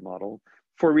complicated model,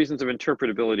 for reasons of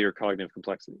interpretability or cognitive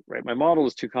complexity, right? My model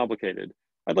is too complicated.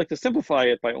 I'd like to simplify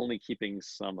it by only keeping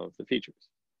some of the features.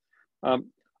 I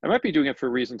might be doing it for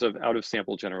reasons of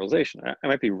out-of-sample generalization. I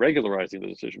might be regularizing the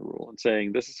decision rule and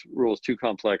saying this rule is too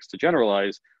complex to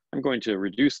generalize. I'm going to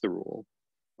reduce the rule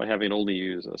by having only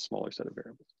use a smaller set of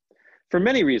variables. For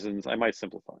many reasons, I might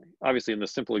simplify. Obviously, in the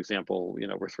simple example,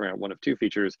 we're throwing out one of two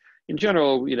features. In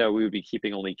general, we would be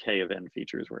keeping only k of n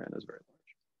features where n is very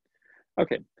large.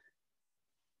 Okay.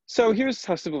 So here's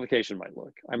how simplification might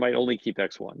look. I might only keep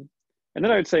x1. And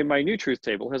then I would say my new truth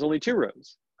table has only two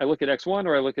rows. I look at x1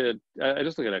 or I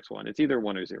just look at x1. It's either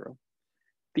 1 or 0.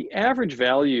 The average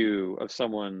value of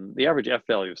someone, the average f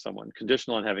value of someone,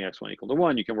 conditional on having x1 equal to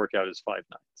 1, you can work out as 5/9.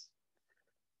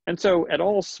 And so at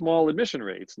all small admission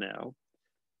rates now,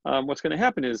 what's going to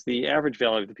happen is the average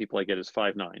value of the people I get is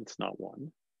 5/9, not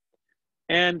 1.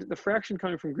 And the fraction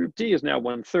coming from group D is now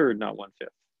 1/3, not 1/5.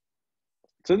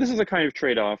 So this is a kind of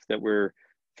trade-off that we're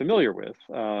familiar with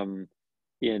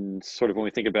in sort of when we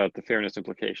think about the fairness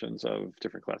implications of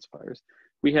different classifiers.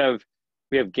 We have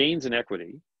gains in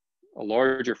equity, a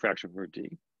larger fraction from group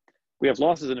D. We have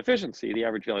losses in efficiency, the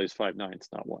average value is 5/9,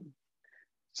 not 1.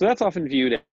 So that's often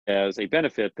viewed as a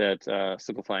benefit that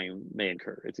simplifying may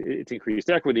incur. It's increased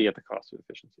equity at the cost of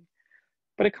efficiency.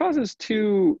 But it causes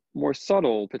two more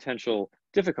subtle potential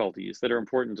difficulties that are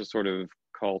important to sort of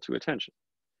call to attention.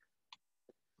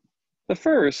 The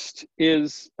first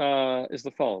is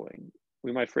the following.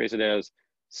 We might phrase it as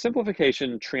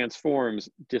simplification transforms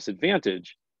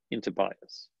disadvantage into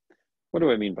bias. What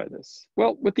do I mean by this?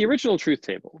 Well, with the original truth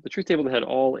table, the truth table that had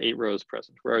all 8 rows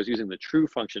present, where I was using the true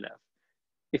function f,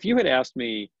 if you had asked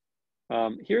me,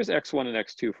 here's x1 and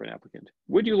x2 for an applicant,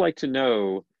 would you like to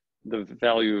know the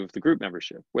value of the group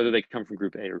membership, whether they come from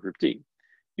group A or group D?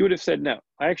 You would have said, no,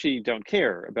 I actually don't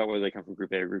care about whether they come from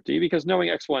group A or group D because knowing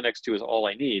x1, x2 is all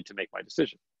I need to make my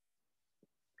decision.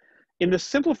 In the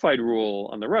simplified rule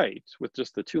on the right, with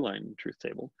just the 2-line truth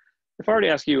table, if I were to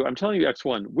ask you, I'm telling you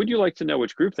x1, would you like to know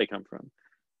which group they come from?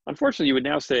 Unfortunately, you would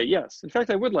now say, yes. In fact,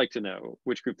 I would like to know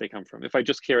which group they come from if I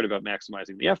just cared about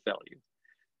maximizing the f value.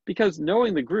 Because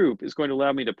knowing the group is going to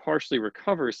allow me to partially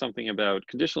recover something about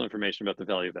conditional information about the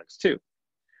value of x2,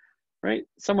 right?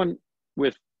 Someone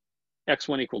with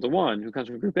x1 equal to 1 who comes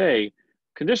from group A,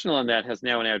 conditional on that has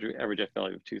now an average f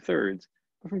value of 2/3,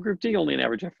 but from group D only an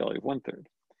average f value of 1/3.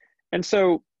 And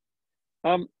so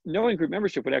knowing group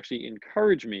membership would actually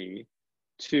encourage me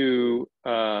to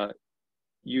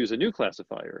use a new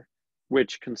classifier,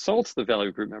 which consults the value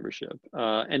of group membership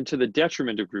and to the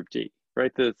detriment of group D.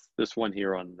 right? This one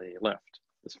here on the left,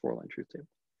 this 4-line truth table.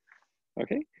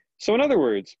 Okay, so in other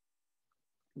words,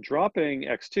 dropping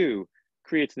x2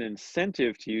 creates an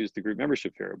incentive to use the group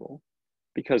membership variable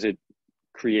because it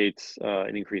creates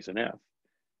an increase in F.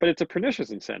 But it's a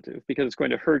pernicious incentive because it's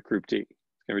going to hurt group D. It's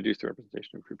going to reduce the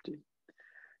representation of group D.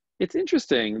 It's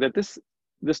interesting that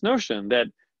this notion that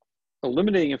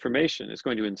eliminating information is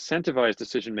going to incentivize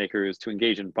decision makers to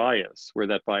engage in bias, where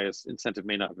that bias incentive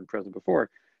may not have been present before,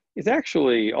 is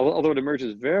actually, although it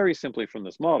emerges very simply from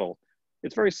this model,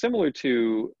 it's very similar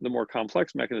to the more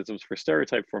complex mechanisms for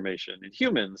stereotype formation in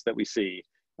humans that we see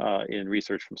in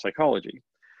research from psychology,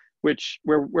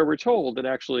 where we're told that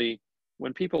actually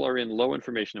when people are in low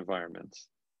information environments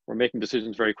or making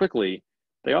decisions very quickly,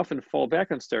 they often fall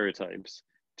back on stereotypes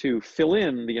to fill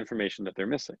in the information that they're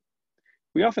missing.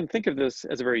 We often think of this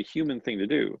as a very human thing to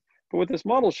do, but what this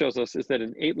model shows us is that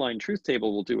an 8-line truth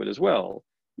table will do it as well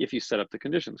if you set up the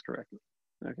conditions correctly.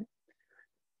 Okay.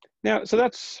 Now, so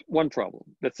that's one problem,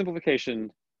 that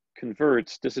simplification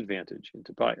converts disadvantage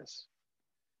into bias.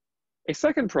 A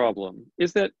second problem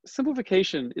is that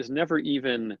simplification is never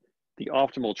even the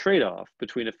optimal trade-off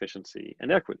between efficiency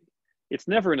and equity. It's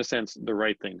never, in a sense, the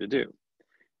right thing to do.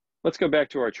 Let's go back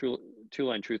to our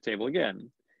 2-line truth table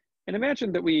again, and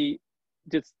imagine that we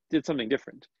did something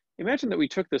different. Imagine that we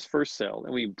took this first cell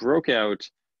and we broke out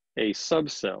a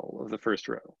subcell of the first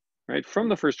row, right? From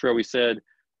the first row, we said,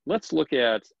 let's look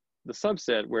at the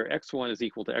subset where x1 is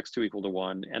equal to x2 equal to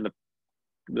 1, and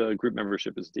the group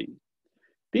membership is D.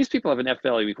 These people have an F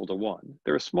value equal to 1.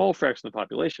 They're a small fraction of the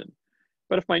population.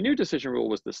 But if my new decision rule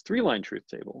was this 3-line truth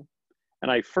table, and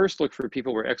I first look for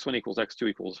people where x1 equals x2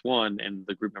 equals 1, and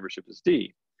the group membership is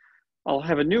D, I'll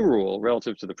have a new rule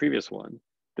relative to the previous one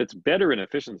that's better in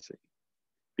efficiency,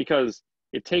 because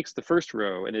it takes the first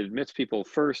row and it admits people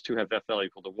first who have F value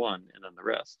equal to 1 and then the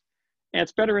rest. And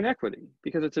it's better in equity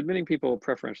because it's admitting people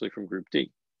preferentially from group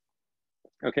D.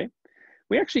 Okay,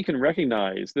 we actually can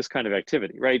recognize this kind of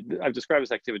activity, right? I've described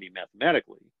this activity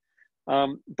mathematically,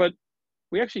 but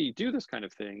we actually do this kind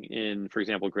of thing in, for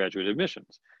example, graduate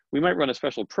admissions. We might run a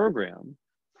special program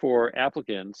for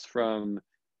applicants from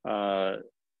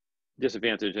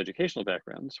disadvantaged educational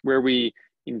backgrounds where we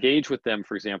engage with them,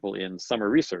 for example, in summer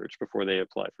research before they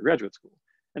apply for graduate school.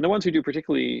 And the ones who do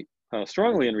particularly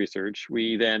strongly in research,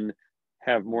 we then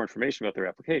have more information about their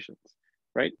applications,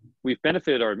 right? We've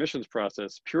benefited our admissions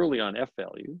process purely on F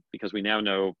value because we now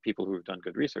know people who have done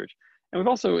good research. And we've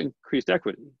also increased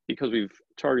equity because we've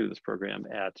targeted this program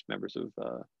at members of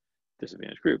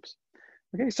disadvantaged groups.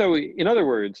 Okay, so in other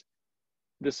words,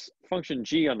 this function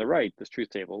G on the right, this truth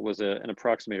table, was an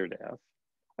approximator to F.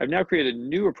 I've now created a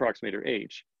new approximator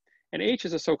H, and H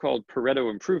is a so-called Pareto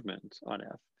improvement on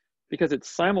F because it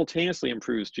simultaneously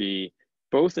improves G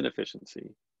both in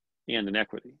efficiency and in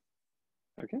equity.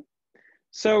 Okay,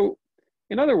 so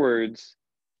in other words,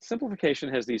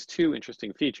 simplification has these two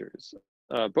interesting features,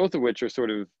 both of which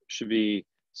are should be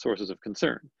sources of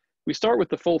concern. We start with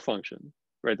the full function,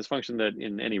 right? This function that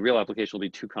in any real application will be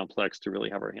too complex to really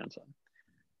have our hands on.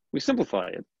 We simplify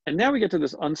it, and now we get to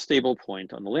this unstable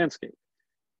point on the landscape.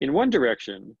 In one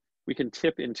direction, we can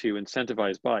tip into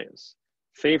incentivized bias,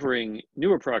 favoring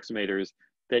new approximators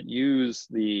that use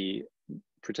the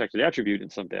protected attribute in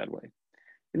some bad way.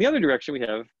 In the other direction, we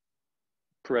have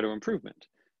Pareto improvement.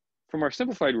 From our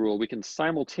simplified rule, we can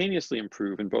simultaneously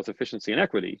improve in both efficiency and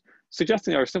equity,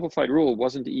 suggesting our simplified rule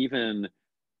wasn't even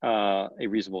a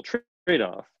reasonable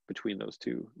trade-off between those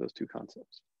two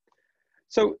concepts.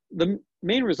 So the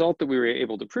main result that we were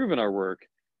able to prove in our work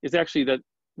is actually that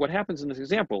what happens in this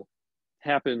example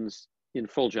happens in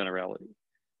full generality.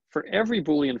 For every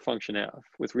Boolean function F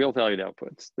with real valued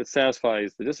outputs that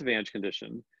satisfies the disadvantage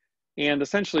condition and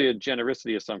essentially a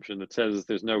genericity assumption that says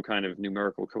there's no kind of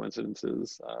numerical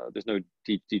coincidences, there's no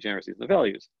degeneracies in the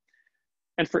values.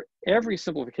 And for every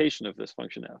simplification of this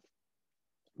function F,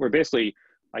 where basically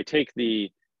I take the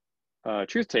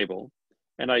truth table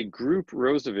and I group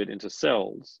rows of it into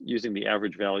cells using the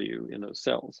average value in those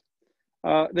cells,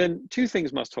 then two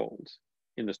things must hold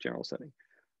in this general setting.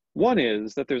 One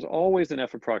is that there's always an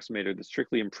F approximator that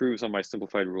strictly improves on my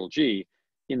simplified rule G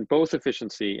in both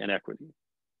efficiency and equity.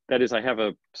 That is, I have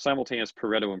a simultaneous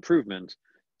Pareto improvement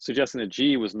suggesting that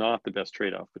G was not the best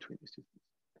trade-off between these two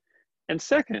things. And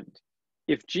second,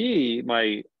 if G,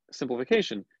 my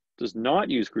simplification, does not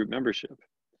use group membership,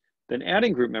 then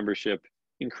adding group membership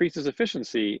increases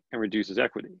efficiency and reduces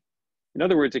equity. In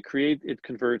other words, it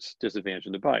converts disadvantage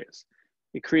into bias.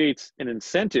 It creates an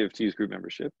incentive to use group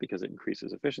membership because it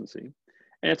increases efficiency.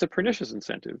 And it's a pernicious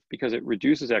incentive because it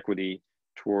reduces equity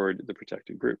toward the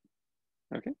protected group.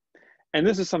 Okay? And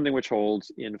this is something which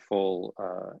holds in full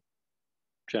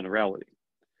generality.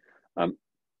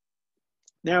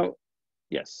 Now,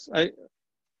 yes,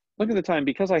 look at the time,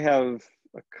 because I have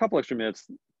a couple extra minutes,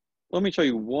 let me show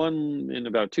you one, in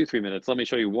about 2-3 minutes, let me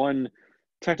show you one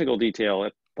technical detail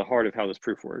at the heart of how this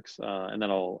proof works, and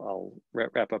then I'll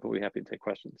wrap up and we'll be happy to take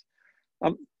questions.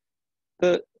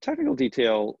 The technical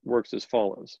detail works as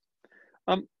follows.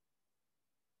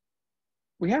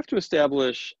 We have to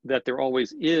establish that there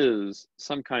always is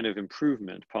some kind of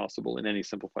improvement possible in any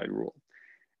simplified rule.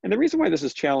 And the reason why this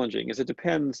is challenging is it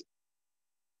depends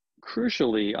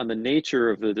crucially on the nature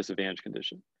of the disadvantage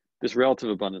condition, this relative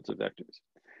abundance of vectors.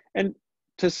 And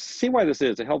to see why this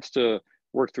is, it helps to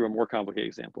work through a more complicated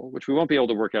example, which we won't be able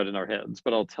to work out in our heads,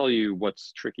 but I'll tell you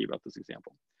what's tricky about this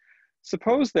example.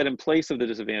 Suppose that in place of the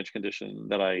disadvantage condition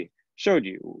that I showed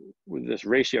you, with this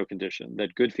ratio condition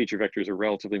that good feature vectors are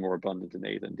relatively more abundant in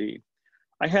A than D,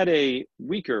 I had a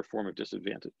weaker form of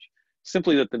disadvantage,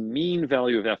 simply that the mean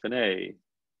value of F in A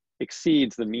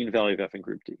exceeds the mean value of F in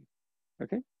group D,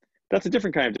 okay? That's a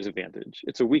different kind of disadvantage.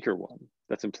 It's a weaker one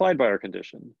that's implied by our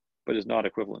condition, but is not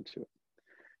equivalent to it.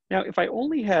 Now, if I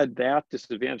only had that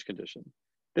disadvantage condition,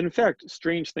 then in fact,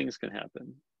 strange things can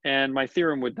happen, and my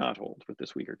theorem would not hold with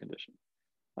this weaker condition.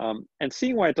 And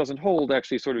seeing why it doesn't hold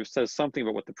actually sort of says something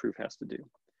about what the proof has to do.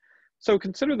 So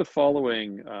consider the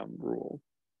following rule,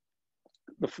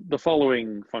 the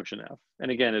following function f. And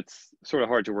again, it's sort of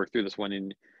hard to work through this one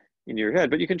in your head,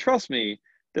 but you can trust me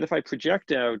that if I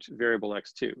project out variable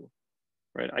x2,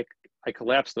 right, I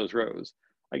collapse those rows,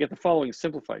 I get the following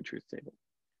simplified truth table.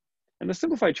 And the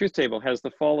simplified truth table has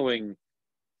the following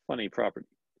funny property.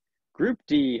 Group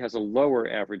D has a lower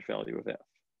average value of f.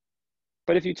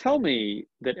 But if you tell me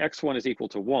that x1 is equal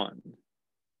to 1,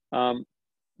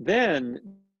 then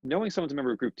knowing someone's a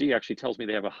member of group D actually tells me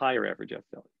they have a higher average f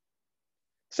value.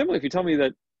 Similarly, if you tell me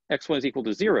that x1 is equal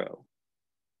to 0,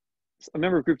 a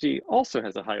member of group D also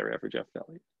has a higher average f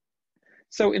value.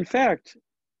 So in fact,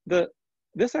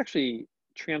 this actually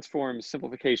transforms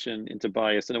simplification into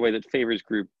bias in a way that favors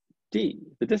group D,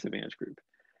 the disadvantaged group.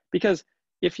 Because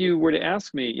if you were to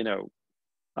ask me, you know,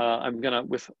 I'm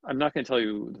not gonna tell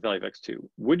you the value of x2.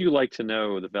 Would you like to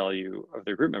know the value of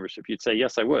their group membership? You'd say,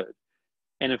 yes, I would.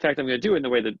 And in fact, I'm gonna do it in the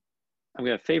way that I'm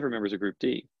gonna favor members of group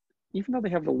D, even though they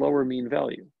have the lower mean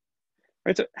value,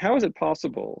 right? So how is it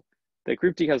possible that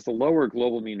group D has the lower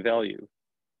global mean value,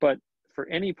 but for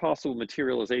any possible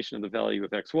materialization of the value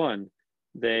of x1,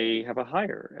 they have a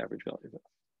higher average value of f?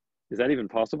 Is that even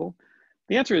possible?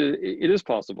 The answer is it is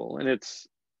possible, and it's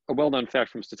a well-known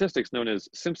fact from statistics known as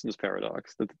Simpson's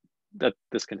paradox that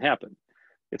this can happen.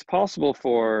 It's possible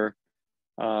for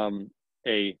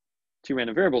two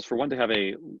random variables, for one to have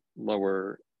a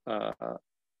lower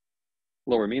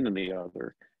mean than the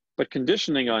other, but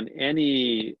conditioning on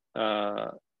any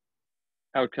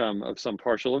outcome of some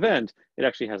partial event, it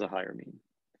actually has a higher mean,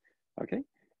 okay?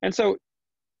 And so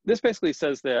this basically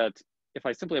says that if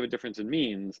I simply have a difference in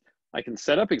means, I can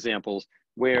set up examples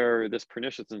where this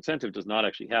pernicious incentive does not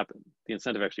actually happen. The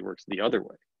incentive actually works the other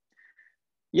way.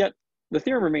 Yet the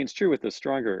theorem remains true with the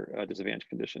stronger disadvantage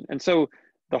condition. And so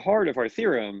the heart of our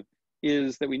theorem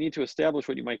is that we need to establish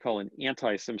what you might call an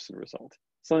anti-Simpson result,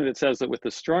 something that says that with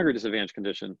the stronger disadvantage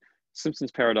condition,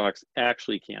 Simpson's paradox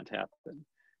actually can't happen.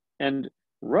 And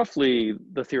roughly,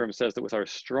 the theorem says that with our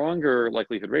stronger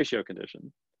likelihood ratio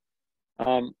condition,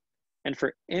 and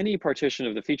for any partition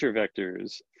of the feature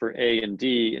vectors for A and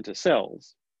D into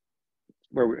cells,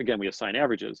 where again we assign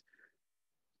averages,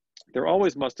 there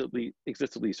always must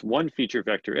exist at least one feature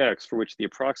vector X for which the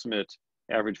approximate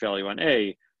average value on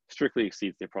A strictly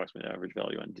exceeds the approximate average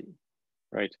value on D,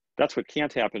 right? That's what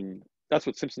can't happen. That's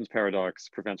what Simpson's paradox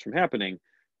prevents from happening,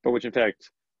 but which in fact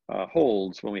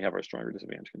holds when we have our stronger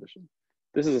disadvantage condition.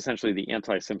 This is essentially the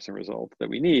anti-Simpson result that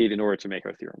we need in order to make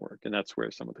our theorem work, and that's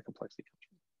where some of the complexity comes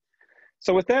from.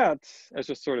 So with that, as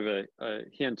just sort of a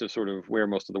hint of sort of where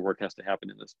most of the work has to happen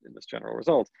in this general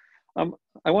result,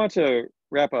 I want to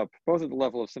wrap up both at the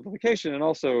level of simplification and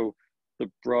also the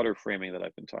broader framing that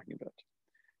I've been talking about.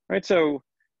 All right, so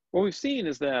what we've seen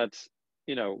is that,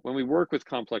 you know, when we work with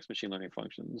complex machine learning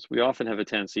functions, we often have a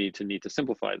tendency to need to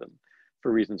simplify them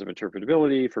for reasons of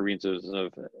interpretability, for reasons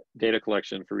of data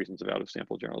collection, for reasons of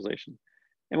out-of-sample generalization.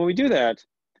 And when we do that,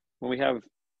 when we have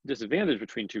disadvantage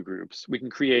between two groups, we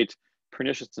can create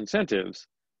pernicious incentives,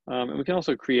 and we can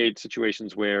also create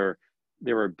situations where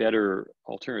there are better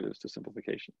alternatives to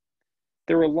simplification.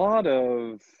 There are a lot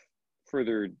of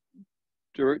further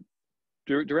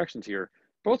directions here,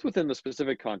 both within the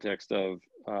specific context of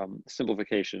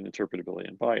simplification, interpretability,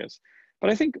 and bias. But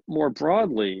I think more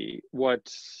broadly,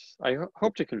 what I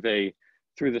hope to convey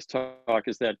through this talk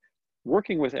is that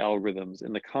working with algorithms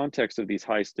in the context of these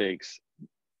high stakes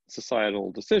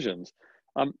societal decisions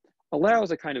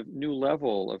allows a kind of new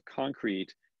level of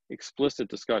concrete, explicit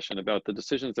discussion about the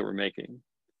decisions that we're making,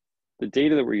 the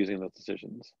data that we're using in those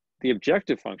decisions, the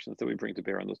objective functions that we bring to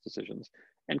bear on those decisions,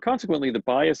 and consequently the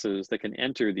biases that can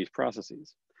enter these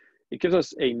processes. It gives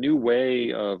us a new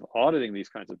way of auditing these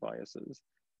kinds of biases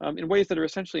in ways that are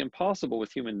essentially impossible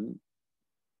with human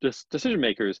decision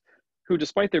makers who,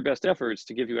 despite their best efforts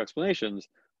to give you explanations,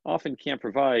 often can't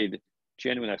provide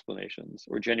genuine explanations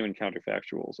or genuine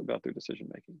counterfactuals about their decision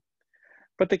making.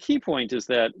 But the key point is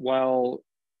that while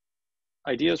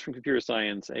ideas from computer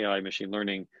science, AI, machine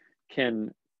learning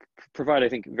can provide, I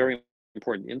think, very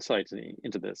important insights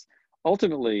into this,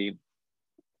 ultimately,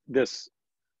 this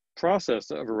process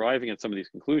of arriving at some of these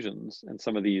conclusions and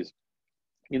some of these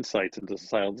insights into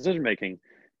societal decision making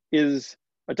is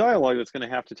a dialogue that's going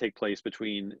to have to take place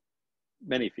between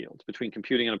many fields, between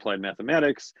computing and applied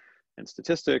mathematics and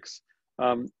statistics,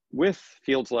 with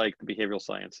fields like the behavioral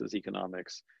sciences,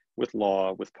 economics, with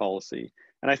law, with policy.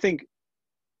 And I think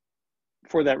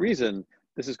for that reason,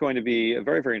 this is going to be a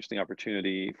very, very interesting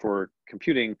opportunity for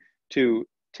computing to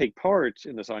take part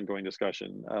in this ongoing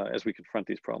discussion as we confront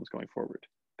these problems going forward.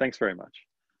 Thanks very much.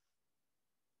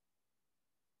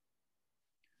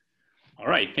 All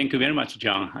right, thank you very much,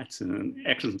 John. It's an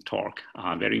excellent talk,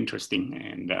 very interesting,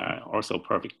 and also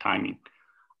perfect timing.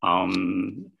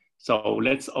 So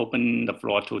let's open the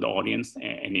floor to the audience.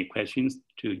 Any questions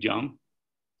to John?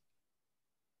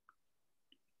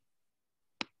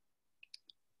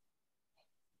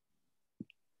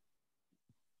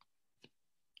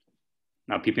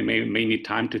 Now people may need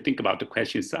time to think about the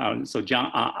questions. So John,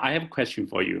 I have a question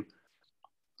for you.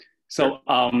 So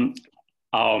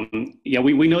yeah,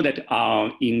 we know that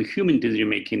in human decision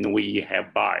making, we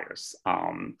have bias.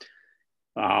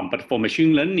 But for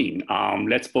machine learning,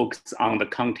 let's focus on the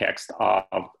context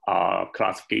of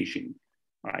classification.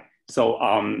 All right. So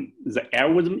the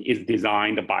algorithm is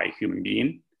designed by a human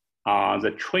being.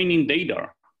 The training data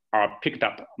are picked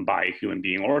up by a human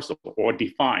being also, or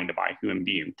defined by a human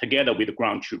being, together with the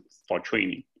ground truth for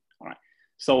training. All right.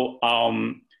 So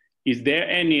is there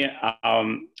any,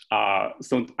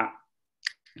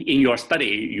 in your study,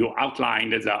 you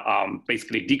outlined the,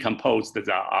 basically decomposed the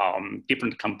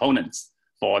different components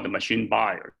for the machine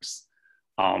bias.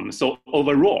 So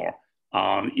overall,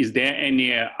 is there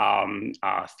any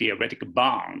theoretical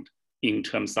bound in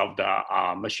terms of the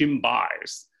machine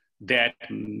bias that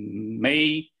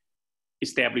may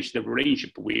establish the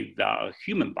relationship with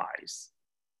human bias?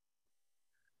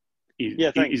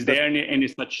 Yeah, thanks. Is there any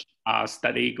such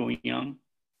study going on?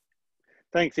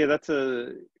 Thanks. Yeah, it's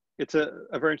a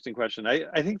very interesting question.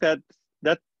 I think that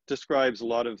describes a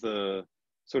lot of the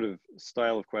sort of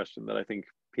style of question that I think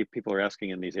people are asking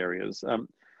in these areas.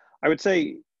 I would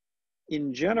say,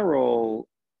 in general,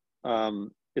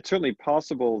 it's certainly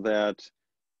possible that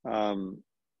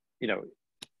you know,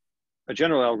 a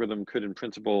general algorithm could, in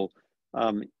principle,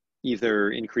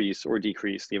 either increase or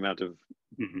decrease the amount of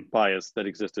bias that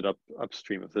existed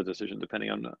upstream of the decision, depending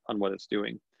on what it's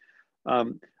doing.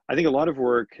 I think a lot of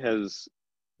work has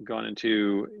gone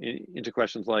into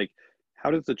questions like, how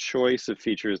does the choice of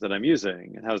features that I'm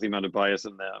using and how's the amount of bias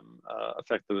in them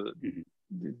affect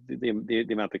the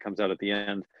amount that comes out at the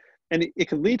end? And it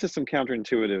can lead to some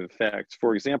counterintuitive effects.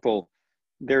 For example,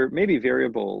 there may be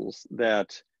variables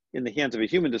that in the hands of a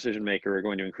human decision maker are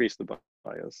going to increase the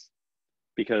bias,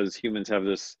 because humans have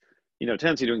this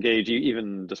tendency to engage,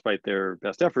 even despite their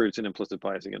best efforts, in implicit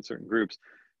bias against certain groups.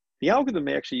 The algorithm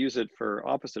may actually use it for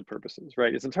opposite purposes,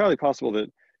 right? It's entirely possible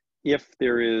that if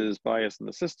there is bias in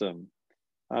the system,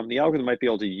 the algorithm might be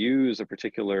able to use a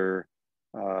particular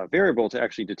variable to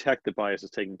actually detect that bias is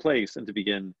taking place and to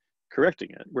begin correcting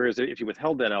it. Whereas if you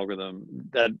withheld that algorithm,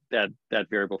 that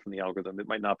variable from the algorithm, it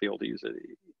might not be able to use it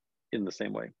in the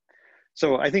same way.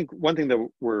 So I think one thing that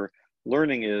we're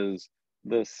learning is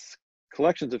this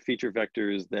collections of feature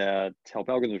vectors that help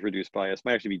algorithms reduce bias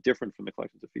might actually be different from the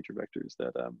collections of feature vectors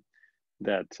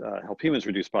that help humans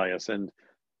reduce bias. And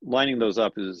lining those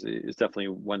up is definitely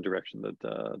one direction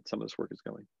that some of this work is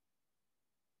going.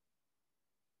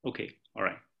 Okay, all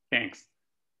right, thanks.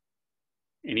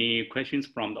 Any questions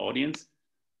from the audience?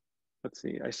 Let's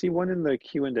see, I see one in the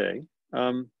Q&A.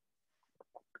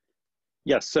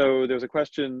 Yes, so there's a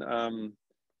question,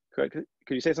 could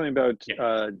you say something about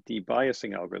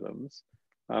debiasing algorithms?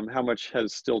 How much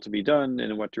has still to be done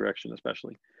and in what direction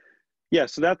especially? Yeah,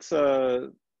 so that's,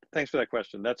 thanks for that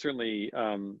question. That certainly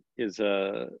is,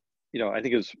 I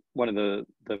think is one of the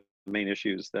main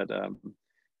issues that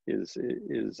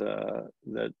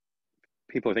that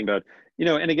people are thinking about.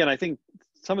 And again, I think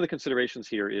some of the considerations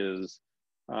here is,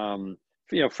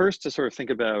 first to sort of think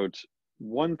about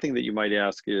one thing that you might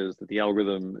ask is that the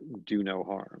algorithm do no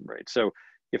harm, right? So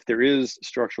if there is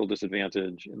structural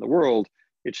disadvantage in the world,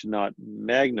 it should not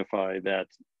magnify that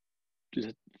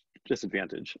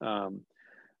disadvantage.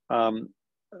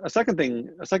 A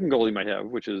second goal you might have,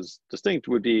 which is distinct,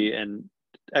 would be an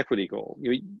equity goal.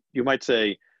 You might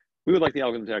say, we would like the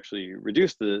algorithm to actually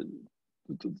reduce the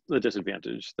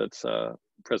disadvantage that's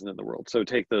present in the world. So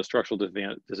take the structural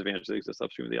disadvantage that exists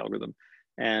upstream of the algorithm,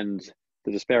 and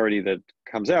the disparity that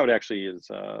comes out actually is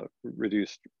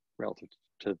reduced relative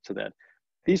to that.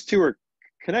 These two are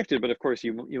connected, but of course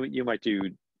you might do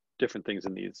different things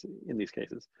in these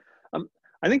cases.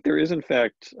 I think there is in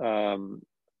fact a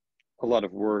lot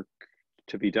of work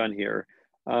to be done here.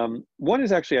 One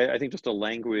is actually, I think, just a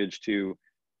language to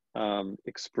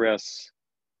express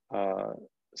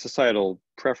societal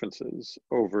preferences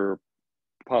over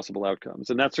possible outcomes.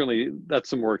 And that's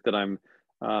some work that I'm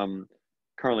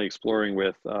currently exploring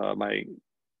with my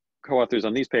co-authors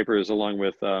on these papers, along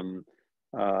with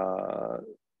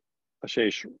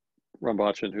Ashish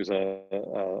Rambachan, who's a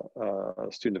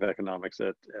student of economics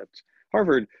at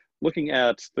Harvard, looking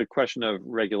at the question of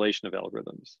regulation of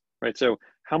algorithms, right? So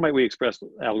how might we express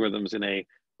algorithms in a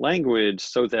language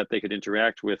so that they could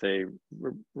interact with a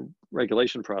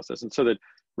regulation process, and so that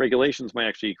regulations might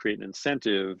actually create an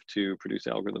incentive to produce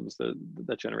algorithms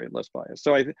that generate less bias.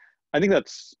 So I think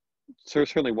that's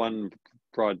certainly one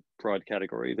broad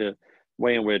category, the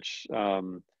way in which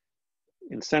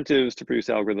incentives to produce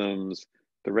algorithms,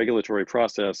 the regulatory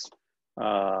process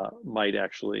might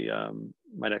actually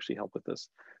help with this.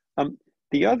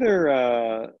 The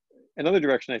other another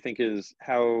direction I think is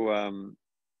how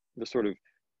the sort of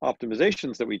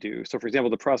optimizations that we do. So for example,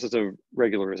 the process of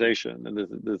regularization, and this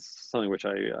is something which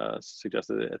I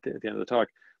suggested at the end of the talk.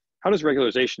 How does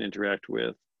regularization interact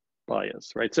with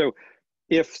bias, right? So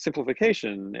if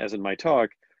simplification, as in my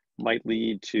talk, might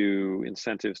lead to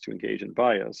incentives to engage in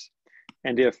bias,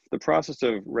 and if the process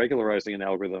of regularizing an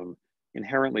algorithm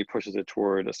inherently pushes it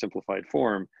toward a simplified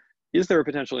form, is there a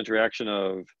potential interaction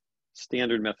of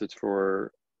standard methods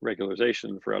for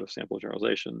regularization, for out-of-sample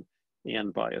generalization,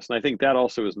 and bias? And I think that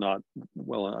also is not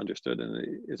well understood,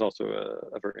 and is also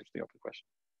a very interesting open question.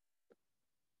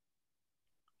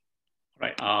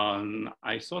 Right.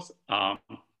 I saw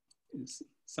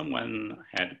someone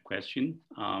had a question.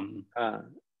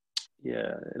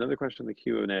 Yeah, another question in the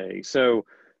Q&A. So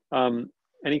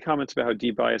any comments about how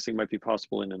debiasing might be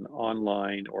possible in an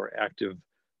online or active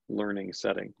learning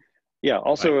setting? Yeah,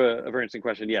 also right. a very interesting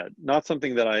question. Yeah, not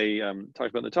something that I talked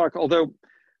about in the talk, although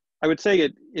I would say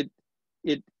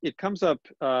it comes up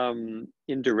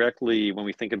indirectly when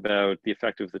we think about the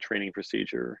effect of the training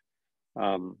procedure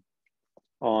on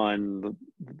the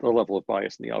level of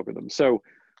bias in the algorithm. So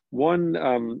one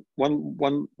line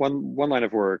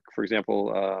of work, for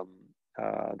example,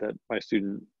 that my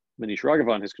student Manish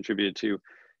Raghavan has contributed to,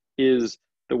 is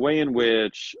the way in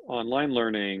which online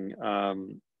learning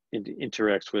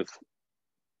interacts with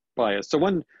bias. So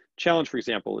one challenge, for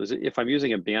example, is if I'm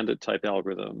using a bandit type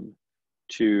algorithm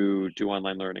to do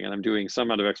online learning, and I'm doing some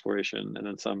amount of exploration and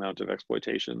then some amount of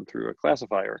exploitation through a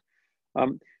classifier,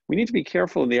 we need to be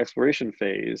careful in the exploration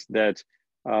phase that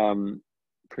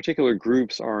particular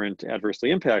groups aren't adversely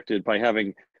impacted by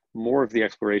having more of the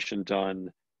exploration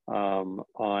done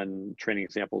on training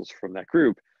examples from that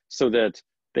group, so that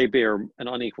they bear an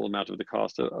unequal amount of the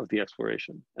cost of the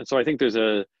exploration. And so I think there's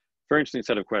a very interesting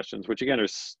set of questions, which again are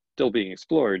still being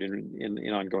explored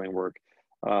in ongoing work,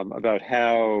 about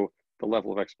how the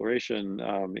level of exploration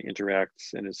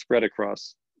interacts and is spread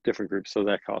across different groups, so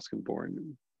that cost can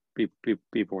be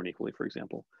borne equally, for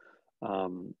example.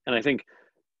 And I think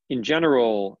in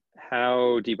general,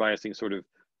 how debiasing sort of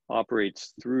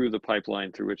operates through the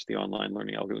pipeline through which the online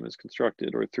learning algorithm is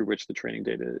constructed, or through which the training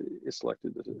data is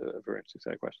selected, is a very interesting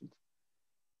set of questions.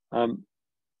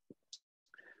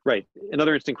 Right,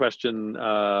 another interesting question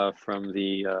from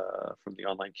the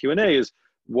online Q&A is,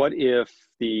 what if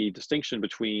the distinction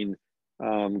between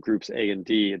groups A and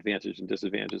D, advantage and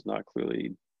disadvantage, is not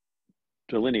clearly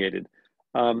delineated?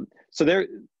 So there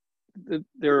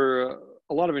are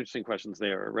a lot of interesting questions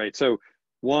there, right? So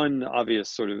one obvious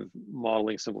sort of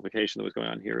modeling simplification that was going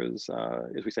on here is,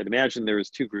 as we said, imagine there is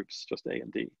two groups, just A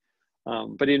and D.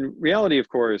 But in reality, of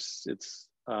course, it's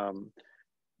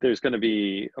there's going to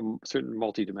be a certain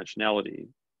multidimensionality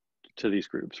to these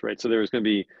groups, right? So there's going to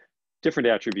be different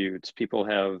attributes. People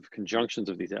have conjunctions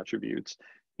of these attributes.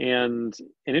 And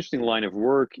an interesting line of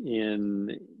work in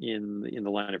the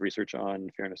line of research on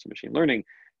fairness and machine learning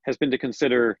has been to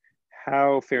consider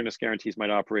how fairness guarantees might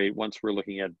operate once we're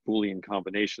looking at Boolean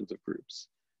combinations of groups,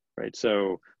 right?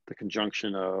 So the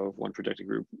conjunction of one protected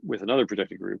group with another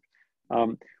protected group.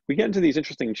 We get into these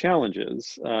interesting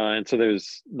challenges, and so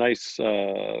there's nice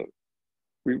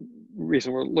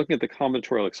reason we're looking at the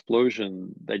combinatorial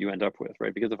explosion that you end up with,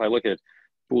 right? Because if I look at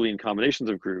Boolean combinations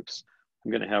of groups,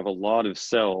 I'm going to have a lot of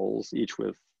cells, each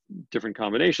with different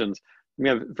combinations. We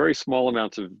have very small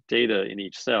amounts of data in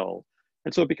each cell.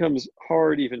 And so it becomes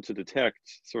hard even to detect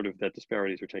sort of that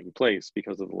disparities are taking place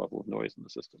because of the level of noise in the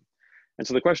system. And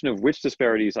so the question of which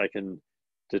disparities I can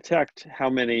detect, how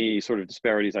many sort of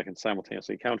disparities I can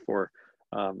simultaneously account for,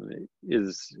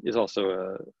 is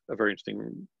also a very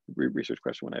interesting research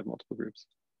question when I have multiple groups.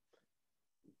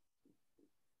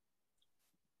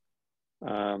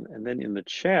 And then in the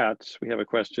chat, we have a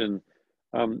question.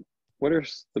 What are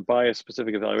the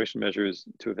bias-specific evaluation measures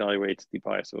to evaluate the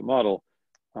bias of a model,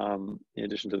 in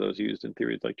addition to those used in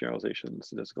theories like generalization,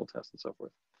 statistical tests, and so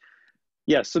forth?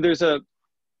 Yes, so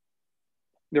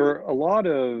there are a lot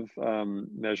of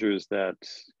measures that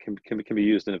can be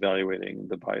used in evaluating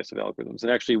the bias of algorithms.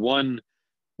 And actually one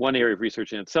area of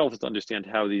research in itself is to understand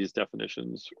how these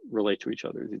definitions relate to each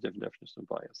other, these different definitions of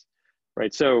bias,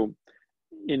 right? So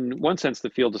in one sense, the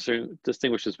field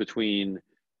distinguishes between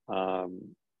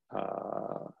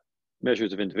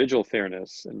measures of individual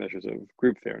fairness and measures of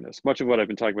group fairness. Much of what I've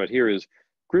been talking about here is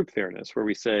group fairness, where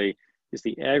we say, is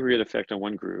the aggregate effect on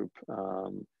one group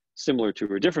similar to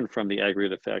or different from the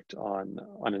aggregate effect on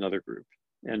another group?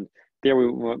 And there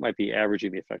we might be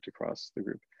averaging the effect across the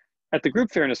group. At the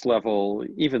group fairness level,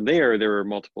 even there are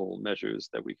multiple measures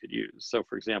that we could use. So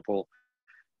for example,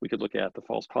 we could look at the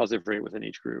false positive rate within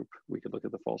each group. We could look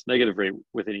at the false negative rate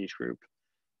within each group.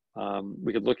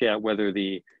 We could look at whether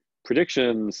the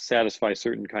predictions satisfy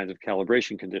certain kinds of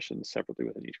calibration conditions separately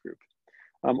within each group.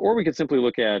 Or we could simply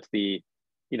look at the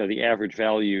average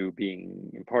value being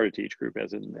imparted to each group,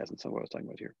 as in some of what I was talking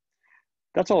about here.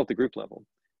 That's all at the group level.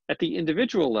 At the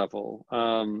individual level,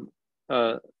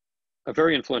 a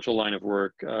very influential line of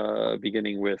work,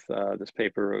 beginning with this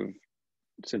paper of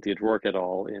Cynthia Dwork et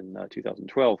al. In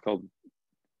 2012 called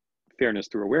Fairness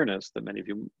Through Awareness, that many of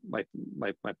you might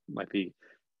be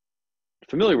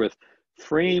familiar with,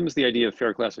 frames the idea of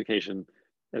fair classification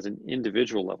as an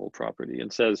individual level property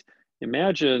and says,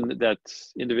 imagine that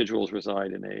individuals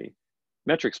reside in a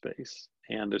metric space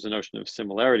and there's a notion of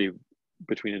similarity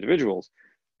between individuals.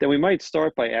 Then we might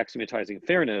start by axiomatizing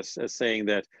fairness as saying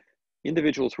that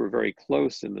individuals who are very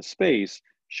close in the space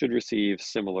should receive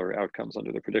similar outcomes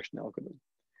under the prediction algorithm.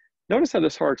 Notice how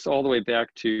this harks all the way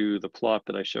back to the plot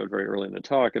that I showed very early in the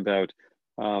talk about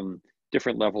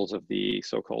different levels of the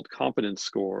so-called competence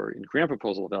score in grant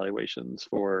proposal evaluations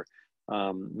for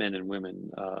men and women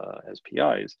as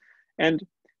PIs. And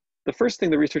the first thing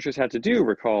the researchers had to do,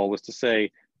 recall, was to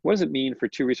say, what does it mean for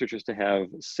two researchers to have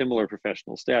similar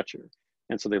professional stature?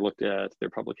 And so they looked at their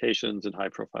publications in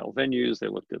high-profile venues. They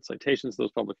looked at citations of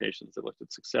those publications. They looked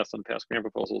at success on past grant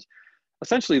proposals.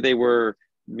 Essentially, they were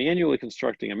manually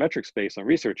constructing a metric space on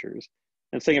researchers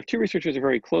and saying if two researchers are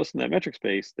very close in that metric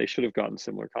space, they should have gotten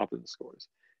similar competence scores.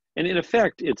 And in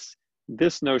effect, it's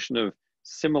this notion of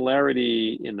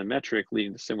similarity in the metric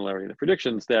leading to similarity in the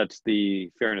predictions that the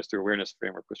fairness through awareness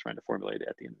framework was trying to formulate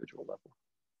at the individual level.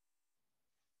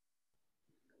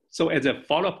 So as a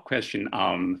follow-up question,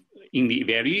 in the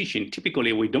evaluation,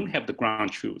 typically we don't have the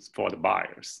ground truth for the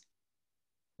bias.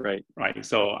 Right. Right.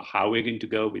 So how are we going to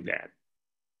go with that?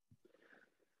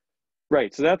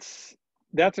 Right. So that's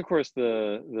of course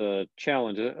the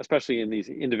challenge, especially in these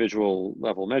individual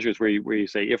level measures where you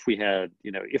say if we had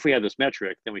this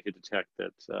metric, then we could detect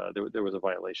that there was a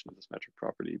violation of this metric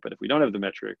property. But if we don't have the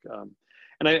metric,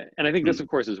 and I think this of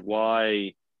course is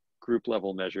why group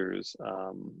level measures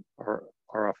are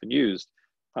often used.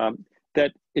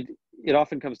 That it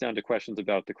often comes down to questions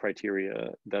about the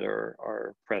criteria that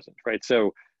are present, right?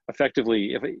 So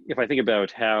effectively, if I think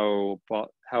about how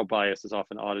bias is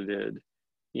often audited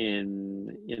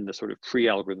in the sort of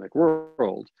pre-algorithmic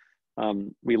world,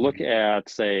 we look at,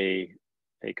 say,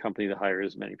 a company that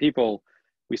hires many people.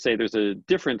 We say there's a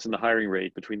difference in the hiring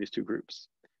rate between these two groups.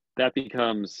 That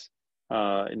becomes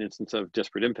an instance of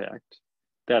disparate impact.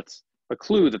 That's a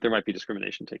clue that there might be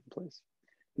discrimination taking place.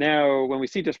 Now, when we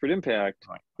see disparate impact,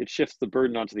 it shifts the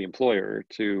burden onto the employer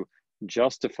to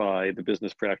justify the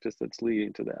business practice that's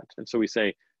leading to that. And so we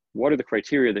say, what are the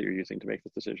criteria that you're using to make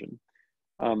this decision?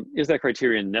 Is that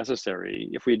criterion necessary?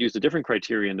 If we had used a different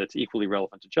criterion that's equally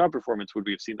relevant to job performance, would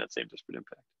we have seen that same disparate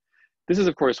impact? This is,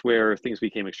 of course, where things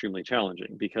became extremely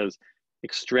challenging, because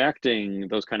extracting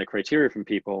those kind of criteria from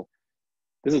people,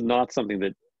 this is not something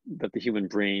that that the human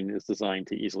brain is designed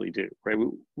to easily do, right?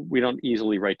 We don't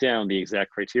easily write down the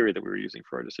exact criteria that we were using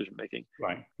for our decision making.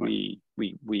 Right. We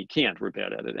can't, we're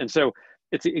bad at it. And so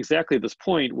it's exactly this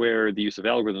point where the use of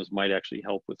algorithms might actually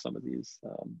help with some of these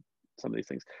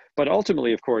things. But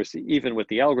ultimately, of course, even with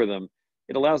the algorithm,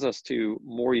 it allows us to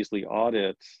more easily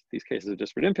audit these cases of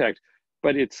disparate impact,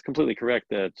 but it's completely correct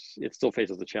that it still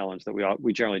faces the challenge that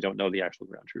we generally don't know the actual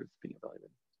ground truth being evaluated.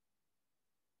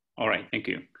 All right, thank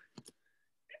you.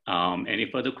 Any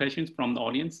further questions from the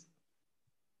audience?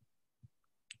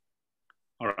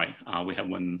 All right, we have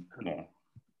one more.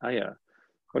 Yeah.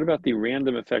 What about the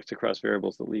random effects across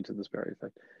variables that lead to this disparity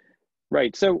effect?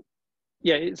 Right, so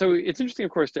yeah, so it's interesting,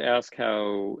 of course, to ask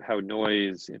how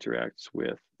noise interacts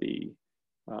with the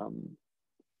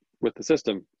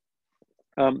system.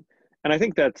 And I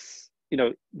think that's,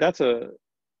 that's a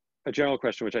general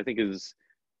question, which I think is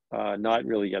not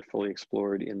really yet fully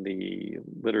explored in the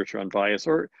literature on bias,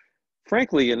 or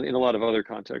frankly, in a lot of other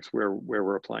contexts where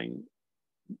we're applying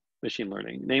machine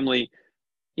learning. Namely,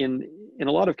 in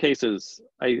a lot of cases,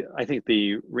 I think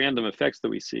the random effects that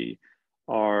we see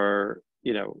are,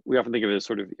 we often think of it as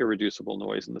sort of irreducible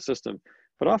noise in the system,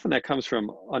 but often that comes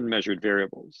from unmeasured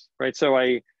variables, right? So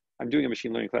I'm doing a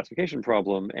machine learning classification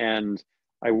problem, and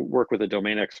I work with a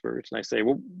domain expert, and I say,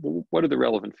 well, what are the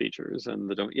relevant features?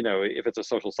 And if it's a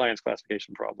social science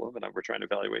classification problem, and we're trying to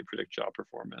predict job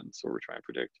performance, or we're trying to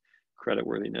predict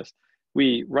creditworthiness,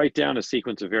 we write down a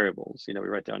sequence of variables. We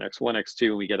write down x1, x2,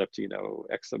 and we get up to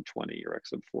x sub 20 or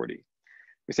x sub 40.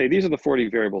 We say, these are the 40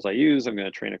 variables I use. I'm going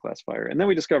to train a classifier. And then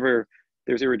we discover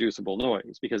there's irreducible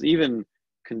noise, because even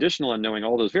conditional on knowing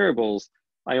all those variables,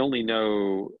 I only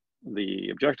know the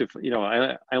objective,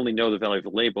 I only know the value of the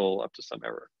label up to some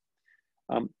error.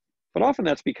 But often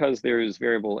that's because there's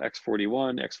variable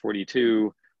x41, x42,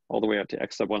 all the way up to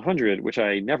x sub 100, which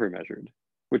I never measured,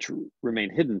 which remain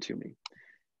hidden to me.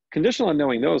 Conditional on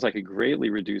knowing those, I could greatly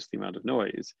reduce the amount of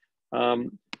noise,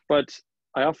 but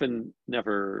I often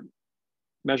never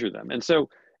measure them. And so,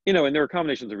 and there are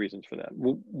combinations of reasons for that.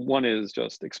 One is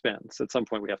just expense. At some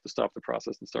point, we have to stop the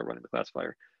process and start running the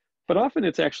classifier. But often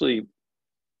it's actually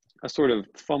a sort of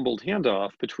fumbled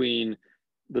handoff between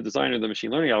the designer of the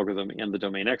machine learning algorithm and the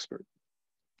domain expert.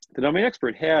 The domain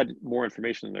expert had more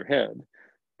information in their head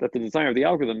that the designer of the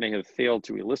algorithm may have failed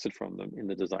to elicit from them in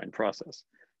the design process.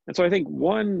 And so I think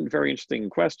one very interesting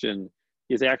question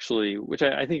is actually, which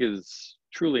I think is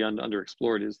truly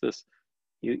underexplored, is this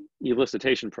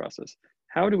elicitation process.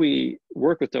 How do we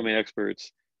work with domain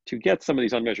experts to get some of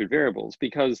these unmeasured variables?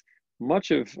 Because much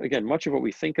of what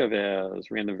we think of as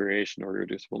random variation or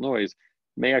irreducible noise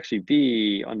may actually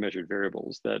be unmeasured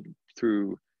variables that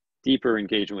through deeper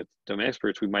engagement with domain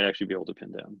experts, we might actually be able to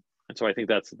pin down. And so I think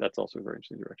that's also a very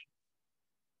interesting direction.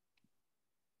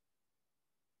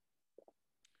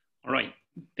 All right,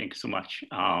 thank you so much.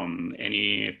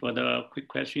 Any further quick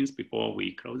questions before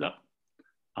we close up?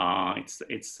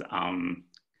 It's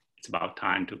about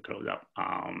time to close up.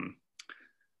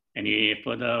 Any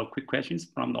further quick questions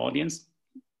from the audience?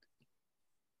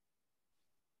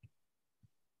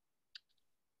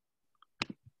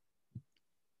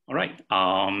 All right,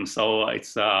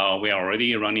 so we are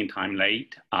already running time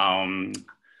late.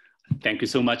 Thank you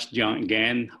so much, John,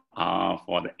 again,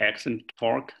 for the excellent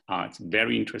talk. It's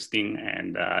very interesting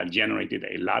and generated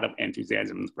a lot of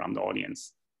enthusiasm from the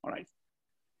audience. All right.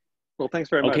 Well, thanks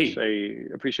very much.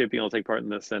 I appreciate being able to take part in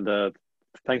this, and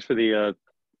thanks for the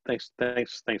thanks for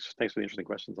the interesting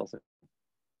questions also.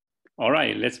 All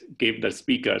right, let's give the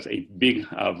speakers a big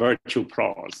virtual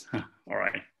applause. All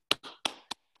right.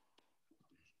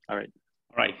 All right.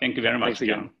 All right. Thank you very much, Thanks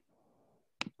again. John.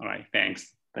 All right.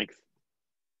 Thanks. Thanks.